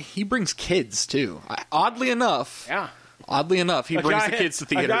 Also, he brings kids too. Oddly enough. Yeah. He brings the kids to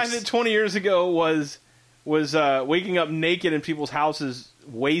theaters. A guy that 20 years ago was waking up naked in people's houses,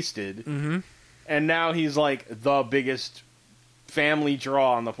 wasted, and now he's like the biggest family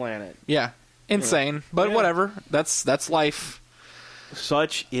draw on the planet. Yeah. Insane, but whatever. That's life.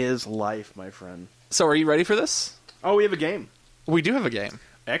 Such is life, my friend. So, are you ready for this? Oh, we have a game. We do have a game.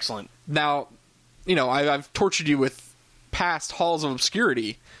 Excellent. Now, you know, I've tortured you with past halls of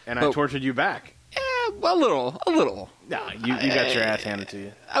obscurity. And I tortured you back. A little. Nah, you got your ass handed to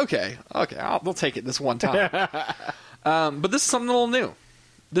you. Okay. We'll take it this one time. But this is something a little new.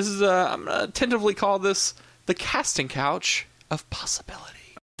 This is, I'm going to tentatively call this the casting couch of possibility.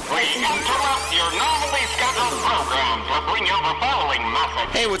 We interrupt your normally scheduled program to bring you the following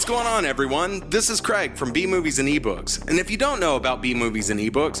message. Hey, what's going on, everyone? This is Craig from B Movies and Ebooks. And if you don't know about B Movies and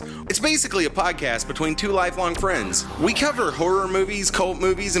Ebooks, it's basically a podcast between 2 lifelong friends. We cover horror movies, cult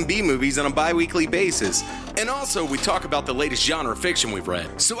movies, and B movies on a bi-weekly basis. And also, we talk about the latest genre fiction we've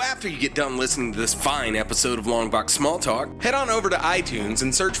read. So after you get done listening to this fine episode of Longbox Small Talk, head on over to iTunes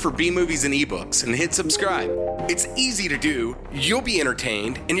and search for B Movies and Ebooks and hit subscribe. It's easy to do, you'll be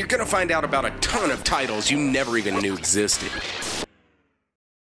entertained, and you're going to find out about a ton of titles you never even knew existed.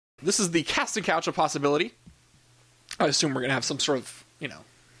 This is the casting couch of possibility. I assume we're going to have some sort of,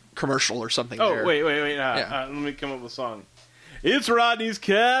 commercial or something there. Oh, wait. Let me come up with a song. It's Rodney's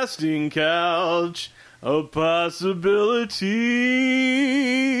casting couch of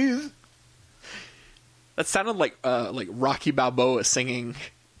possibilities. That sounded like Rocky Balboa singing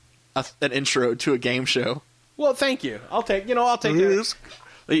an intro to a game show. Well, thank you. I'll take that.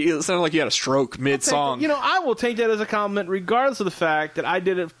 It sounded like you had a stroke mid-song. I will take that as a compliment regardless of the fact that I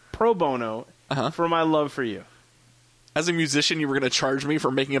did it pro bono for my love for you. As a musician, you were going to charge me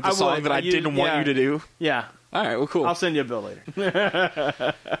for making up a song that I didn't want you to do? Yeah. All right, well, cool. I'll send you a bill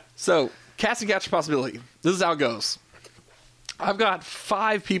later. So, casting couch of possibility. This is how it goes. I've got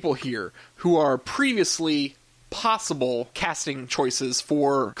 5 people here who are previously possible casting choices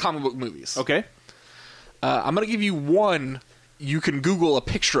for comic book movies. Okay. I'm going to give you one. You can Google a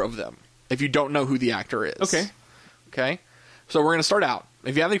picture of them if you don't know who the actor is. Okay? So we're going to start out.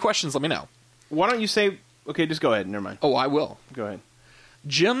 If you have any questions, let me know. Why don't you say... Okay, just go ahead. Never mind. Oh, I will. Go ahead.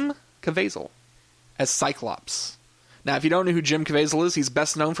 Jim Caviezel as Cyclops. Now, if you don't know who Jim Caviezel is, he's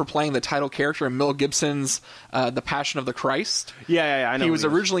best known for playing the title character in Mel Gibson's The Passion of the Christ. Yeah, I know. He was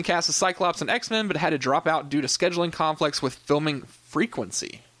originally cast as Cyclops in X-Men, but had to drop out due to scheduling conflicts with filming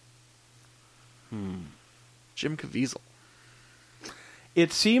frequency. Jim Caviezel.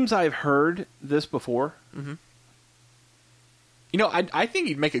 It seems I've heard this before. Mm-hmm. I think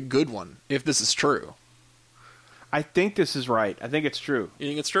he'd make a good one if this is true. I think this is right. I think it's true. You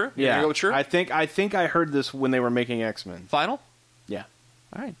think it's true? Yeah. You go with true? I think I heard this when they were making X-Men. Final? Yeah.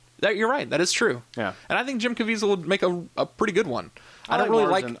 All right. You're right. That is true. Yeah. And I think Jim Caviezel would make a pretty good one. I don't really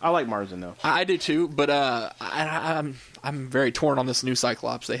Marsden. I like Marsden, though. I do too, but I'm very torn on this new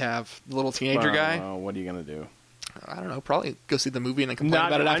Cyclops they have. The little teenager guy. What are you going to do? I don't know. Probably go see the movie and then complain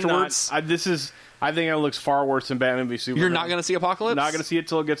about it afterwards. I think it looks far worse than Batman v Superman. You're not going to see Apocalypse? Not going to see it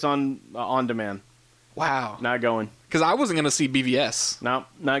till it gets on demand. Wow. Not going. Because I wasn't going to see BVS. No,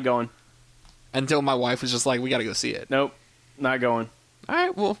 not going. Until my wife was just like, we got to go see it. Nope, not going. All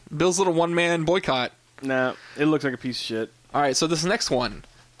right, well, Bill's little one-man boycott. Nah, it looks like a piece of shit. All right, so this next one.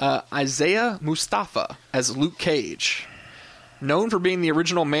 Isaiah Mustafa as Luke Cage. Known for being the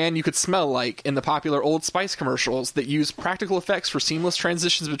original man you could smell like in the popular Old Spice commercials that use practical effects for seamless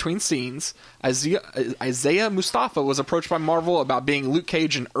transitions between scenes, Isaiah Mustafa was approached by Marvel about being Luke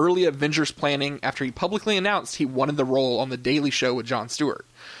Cage in early Avengers planning after he publicly announced he wanted the role on The Daily Show with Jon Stewart.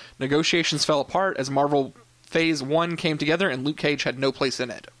 Negotiations fell apart as Marvel Phase 1 came together and Luke Cage had no place in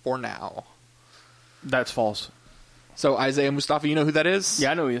it, for now. That's false. So Isaiah Mustafa, you know who that is?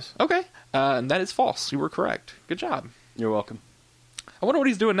 Yeah, I know he is. Okay. And that is false. You were correct. Good job. You're welcome. I wonder what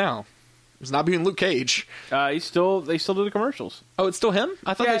he's doing now. He's not being Luke Cage. They still do the commercials. Oh, it's still him?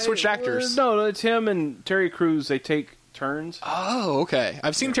 I thought they switched actors. No, it's him and Terry Crews. They take turns. Oh, okay.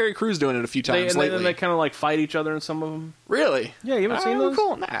 I've seen Terry Crews doing it a few times lately. And they kind of like fight each other in some of them. Really? Yeah, you haven't seen those?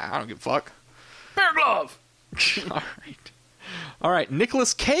 Cool. Nah, I don't give a fuck. Bear glove. All right.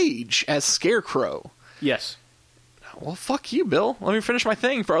 Nicolas Cage as Scarecrow. Yes. Well, fuck you, Bill. Let me finish my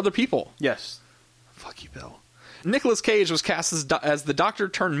thing for other people. Yes. Fuck you, Bill. Nicolas Cage was cast as the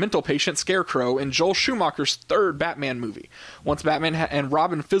doctor-turned-mental patient Scarecrow in Joel Schumacher's third Batman movie. Once Batman and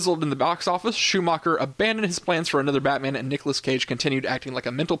Robin fizzled in the box office, Schumacher abandoned his plans for another Batman, and Nicolas Cage continued acting like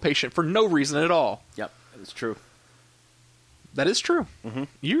a mental patient for no reason at all. Yep, that's true. That is true. Mm-hmm.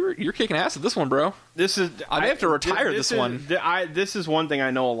 You're kicking ass at this one, bro. I may have to retire this one. This is one thing I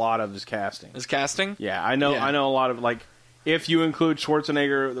know a lot of is casting. Is casting? Yeah, I know. Yeah. I know a lot of like. If you include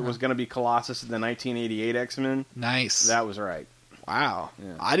Schwarzenegger, that was going to be Colossus in the 1988 X-Men. Nice. That was right. Wow.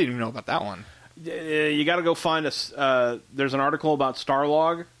 Yeah. I didn't even know about that one. You got to go find a... there's an article about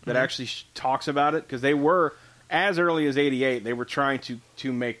Starlog that actually talks about it, because they were, as early as 88, they were trying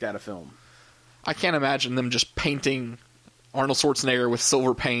to make that a film. I can't imagine them just painting Arnold Schwarzenegger with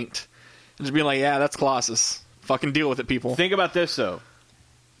silver paint and just being like, yeah, that's Colossus. Fucking deal with it, people. Think about this, though.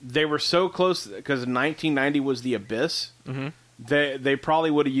 They were so close because 1990 was the Abyss. Mm-hmm. They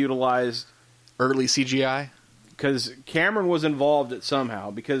probably would have utilized early CGI because Cameron was involved it somehow.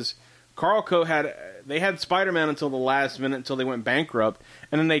 Because Carl had Spider-Man until the last minute until they went bankrupt,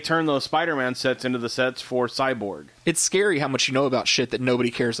 and then they turned those Spider-Man sets into the sets for Cyborg. It's scary how much you know about shit that nobody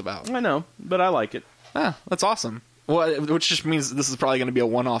cares about. I know, but I like it. Ah, that's awesome. Well, which just means this is probably going to be a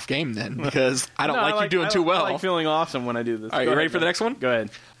one-off game then, because I don't like you doing too well. I like feeling awesome when I do this. All right, you ready for the next one? Go ahead.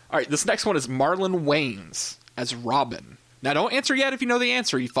 All right, this next one is Marlon Wayans as Robin. Now, don't answer yet if you know the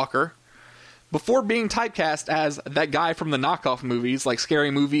answer, you fucker. Before being typecast as that guy from the knockoff movies like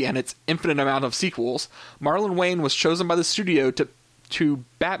Scary Movie and its infinite amount of sequels, Marlon Wayans was chosen by the studio to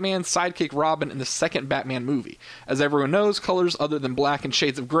Batman's sidekick Robin in the second Batman movie. As everyone knows, colors other than black and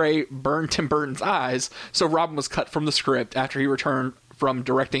shades of gray burned Tim Burton's eyes, so Robin was cut from the script after he returned from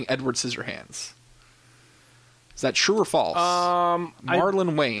directing Edward Scissorhands. Is that true or false?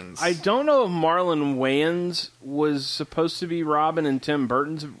 Marlon Wayans. I don't know if Marlon Wayans was supposed to be Robin in Tim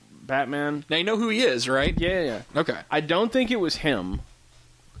Burton's Batman. Now you know who he is, right? Yeah. Okay. I don't think it was him.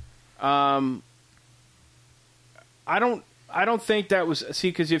 I don't think that was... See,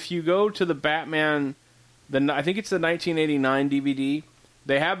 because if you go to the Batman... I think it's the 1989 DVD.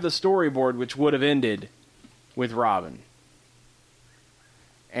 They have the storyboard, which would have ended with Robin.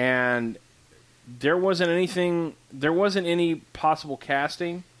 And... There wasn't any possible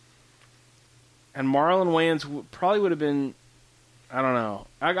casting, and Marlon Wayans probably would have been. I don't know.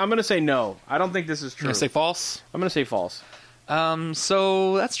 I'm going to say no. I don't think this is true. You're going to say false? I'm going to say false.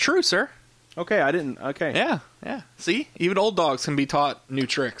 So that's true, sir. Okay, I didn't. Okay. Yeah. See, even old dogs can be taught new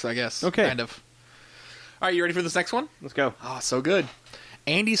tricks, I guess. Okay. Kind of. All right, you ready for this next one? Let's go. Oh, so good.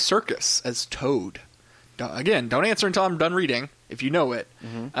 Andy Serkis as Toad. Again, don't answer until I'm done reading, if you know it.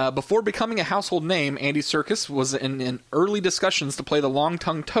 Mm-hmm. Before becoming a household name, Andy Serkis was in early discussions to play the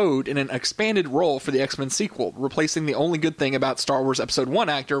long-tongued Toad in an expanded role for the X-Men sequel, replacing the only good thing about Star Wars Episode 1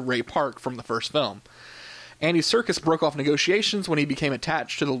 actor Ray Park from the first film. Andy Serkis broke off negotiations when he became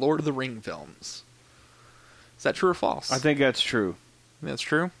attached to the Lord of the Ring films. Is that true or false? I think that's true. That's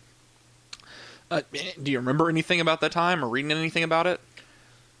true? Do you remember anything about that time or reading anything about it?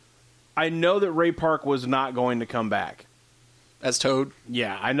 I know that Ray Park was not going to come back as Toad.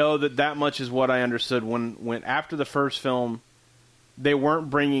 Yeah, I know that much is what I understood when after the first film, they weren't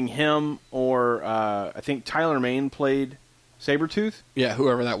bringing him or I think Tyler Mane played Sabretooth. Yeah,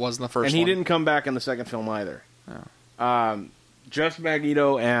 whoever that was in the first one. And he didn't come back in the second film either. Oh. Just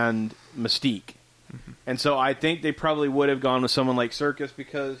Magneto and Mystique. Mm-hmm. And so I think they probably would have gone with someone like Serkis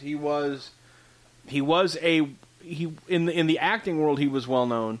because he was in the acting world he was well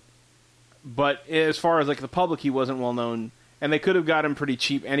known, but as far as like the public he wasn't well known, and they could have got him pretty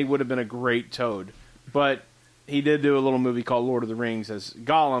cheap and he would have been a great Toad. But he did do a little movie called Lord of the Rings as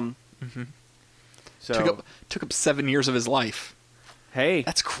Gollum. Mm-hmm. So took up 7 years of his life. Hey,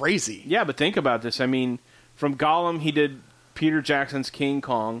 that's crazy. Yeah, but think about this. I mean, from Gollum he did Peter Jackson's King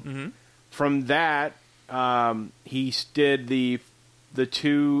Kong. Mm-hmm. From that, he did the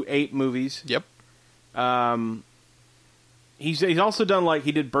 2 8 movies. Yep. He's also done like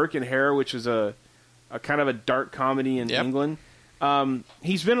he did Burke and Hare, which is a kind of a dark comedy in England.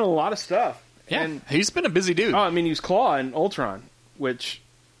 He's been in a lot of stuff. Yeah, and he's been a busy dude. Oh, I mean, he was Claw in Ultron, which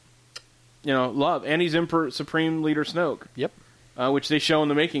love, and he's Emperor Supreme Leader Snoke. Yep. Which they show in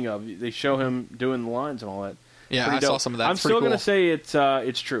the making of. They show him doing the lines and all that. Yeah, I saw some of that. I'm still going to say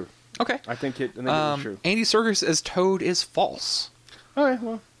it's true. Okay. I think it is true. Andy Serkis as Toad is false. Okay,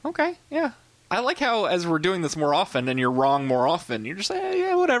 well. Okay, yeah. I like how, as we're doing this more often, and you're wrong more often, you're just saying,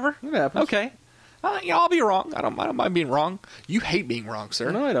 yeah, whatever. It happens. Okay. I'll be wrong. I don't mind being wrong. You hate being wrong,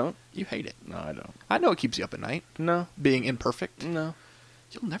 sir. No, I don't. You hate it. No, I don't. I know it keeps you up at night. No. Being imperfect. No.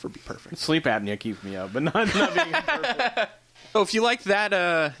 You'll never be perfect. Sleep apnea keeps me up, but not being imperfect. So if you like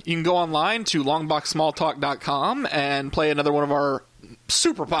that, you can go online to longboxsmalltalk.com and play another one of our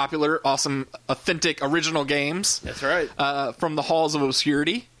super popular, awesome, authentic, original games. That's right. From the Halls of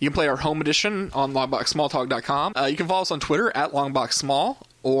Obscurity. You can play our home edition on longboxsmalltalk.com. You can follow us on Twitter at longboxsmall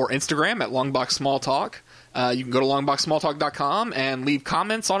or Instagram at longboxsmalltalk. You can go to longboxsmalltalk.com and leave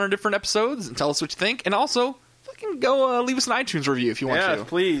comments on our different episodes and tell us what you think. And also, fucking go leave us an iTunes review if you want to. Yeah,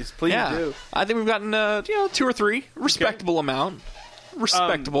 please do. I think we've gotten 2 or 3 respectable amount.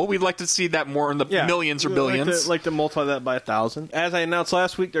 Respectable. We'd like to see that more in the millions or billions. Like to multiply that by 1,000. As I announced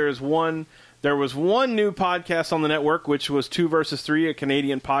last week, there was one new podcast on the network, which was 2 versus 3, a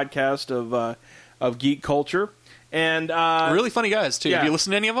Canadian podcast of geek culture, and really funny guys too. Yeah. Have you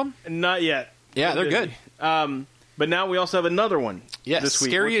listened to any of them? Not yet. Yeah, they're good. But now we also have another one. Yes, this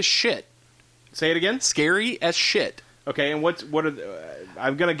week. Scary as shit. Say it again. Scary as shit. Okay, and what are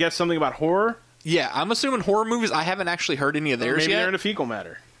I'm gonna guess something about horror. Yeah, I'm assuming horror movies. I haven't actually heard any of theirs Maybe yet. they're into fecal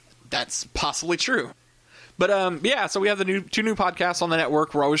matter. That's possibly true. But so we have the 2 new podcasts on the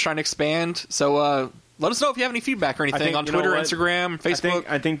network. We're always trying to expand. So let us know if you have any feedback or anything on Twitter, Instagram, Facebook.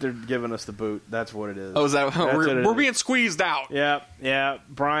 I think they're giving us the boot. That's what it is. Oh, is that we're being squeezed out? Yeah.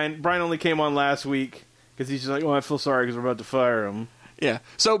 Brian only came on last week because he's just like, oh, I feel sorry because we're about to fire him. Yeah.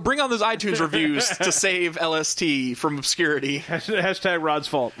 So bring on those iTunes reviews to save LST from obscurity. Hashtag Rod's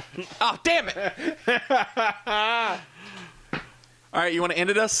fault. Oh, damn it. All right, you want to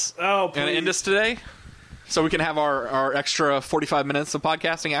end us? Oh, please. You want to end us today? So we can have our extra 45 minutes of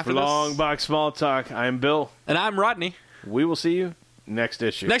podcasting after For this? Long Box Small Talk, I'm Bill. And I'm Rodney. We will see you next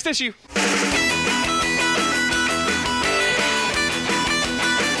issue. Next issue.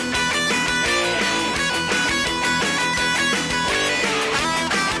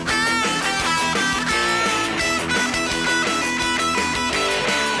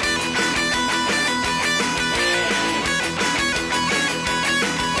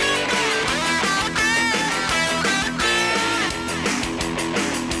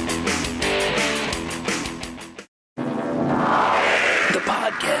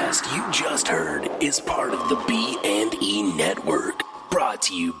 You just heard is part of the B&E Network, brought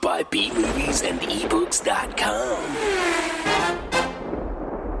to you by bmoviesandebooks.com.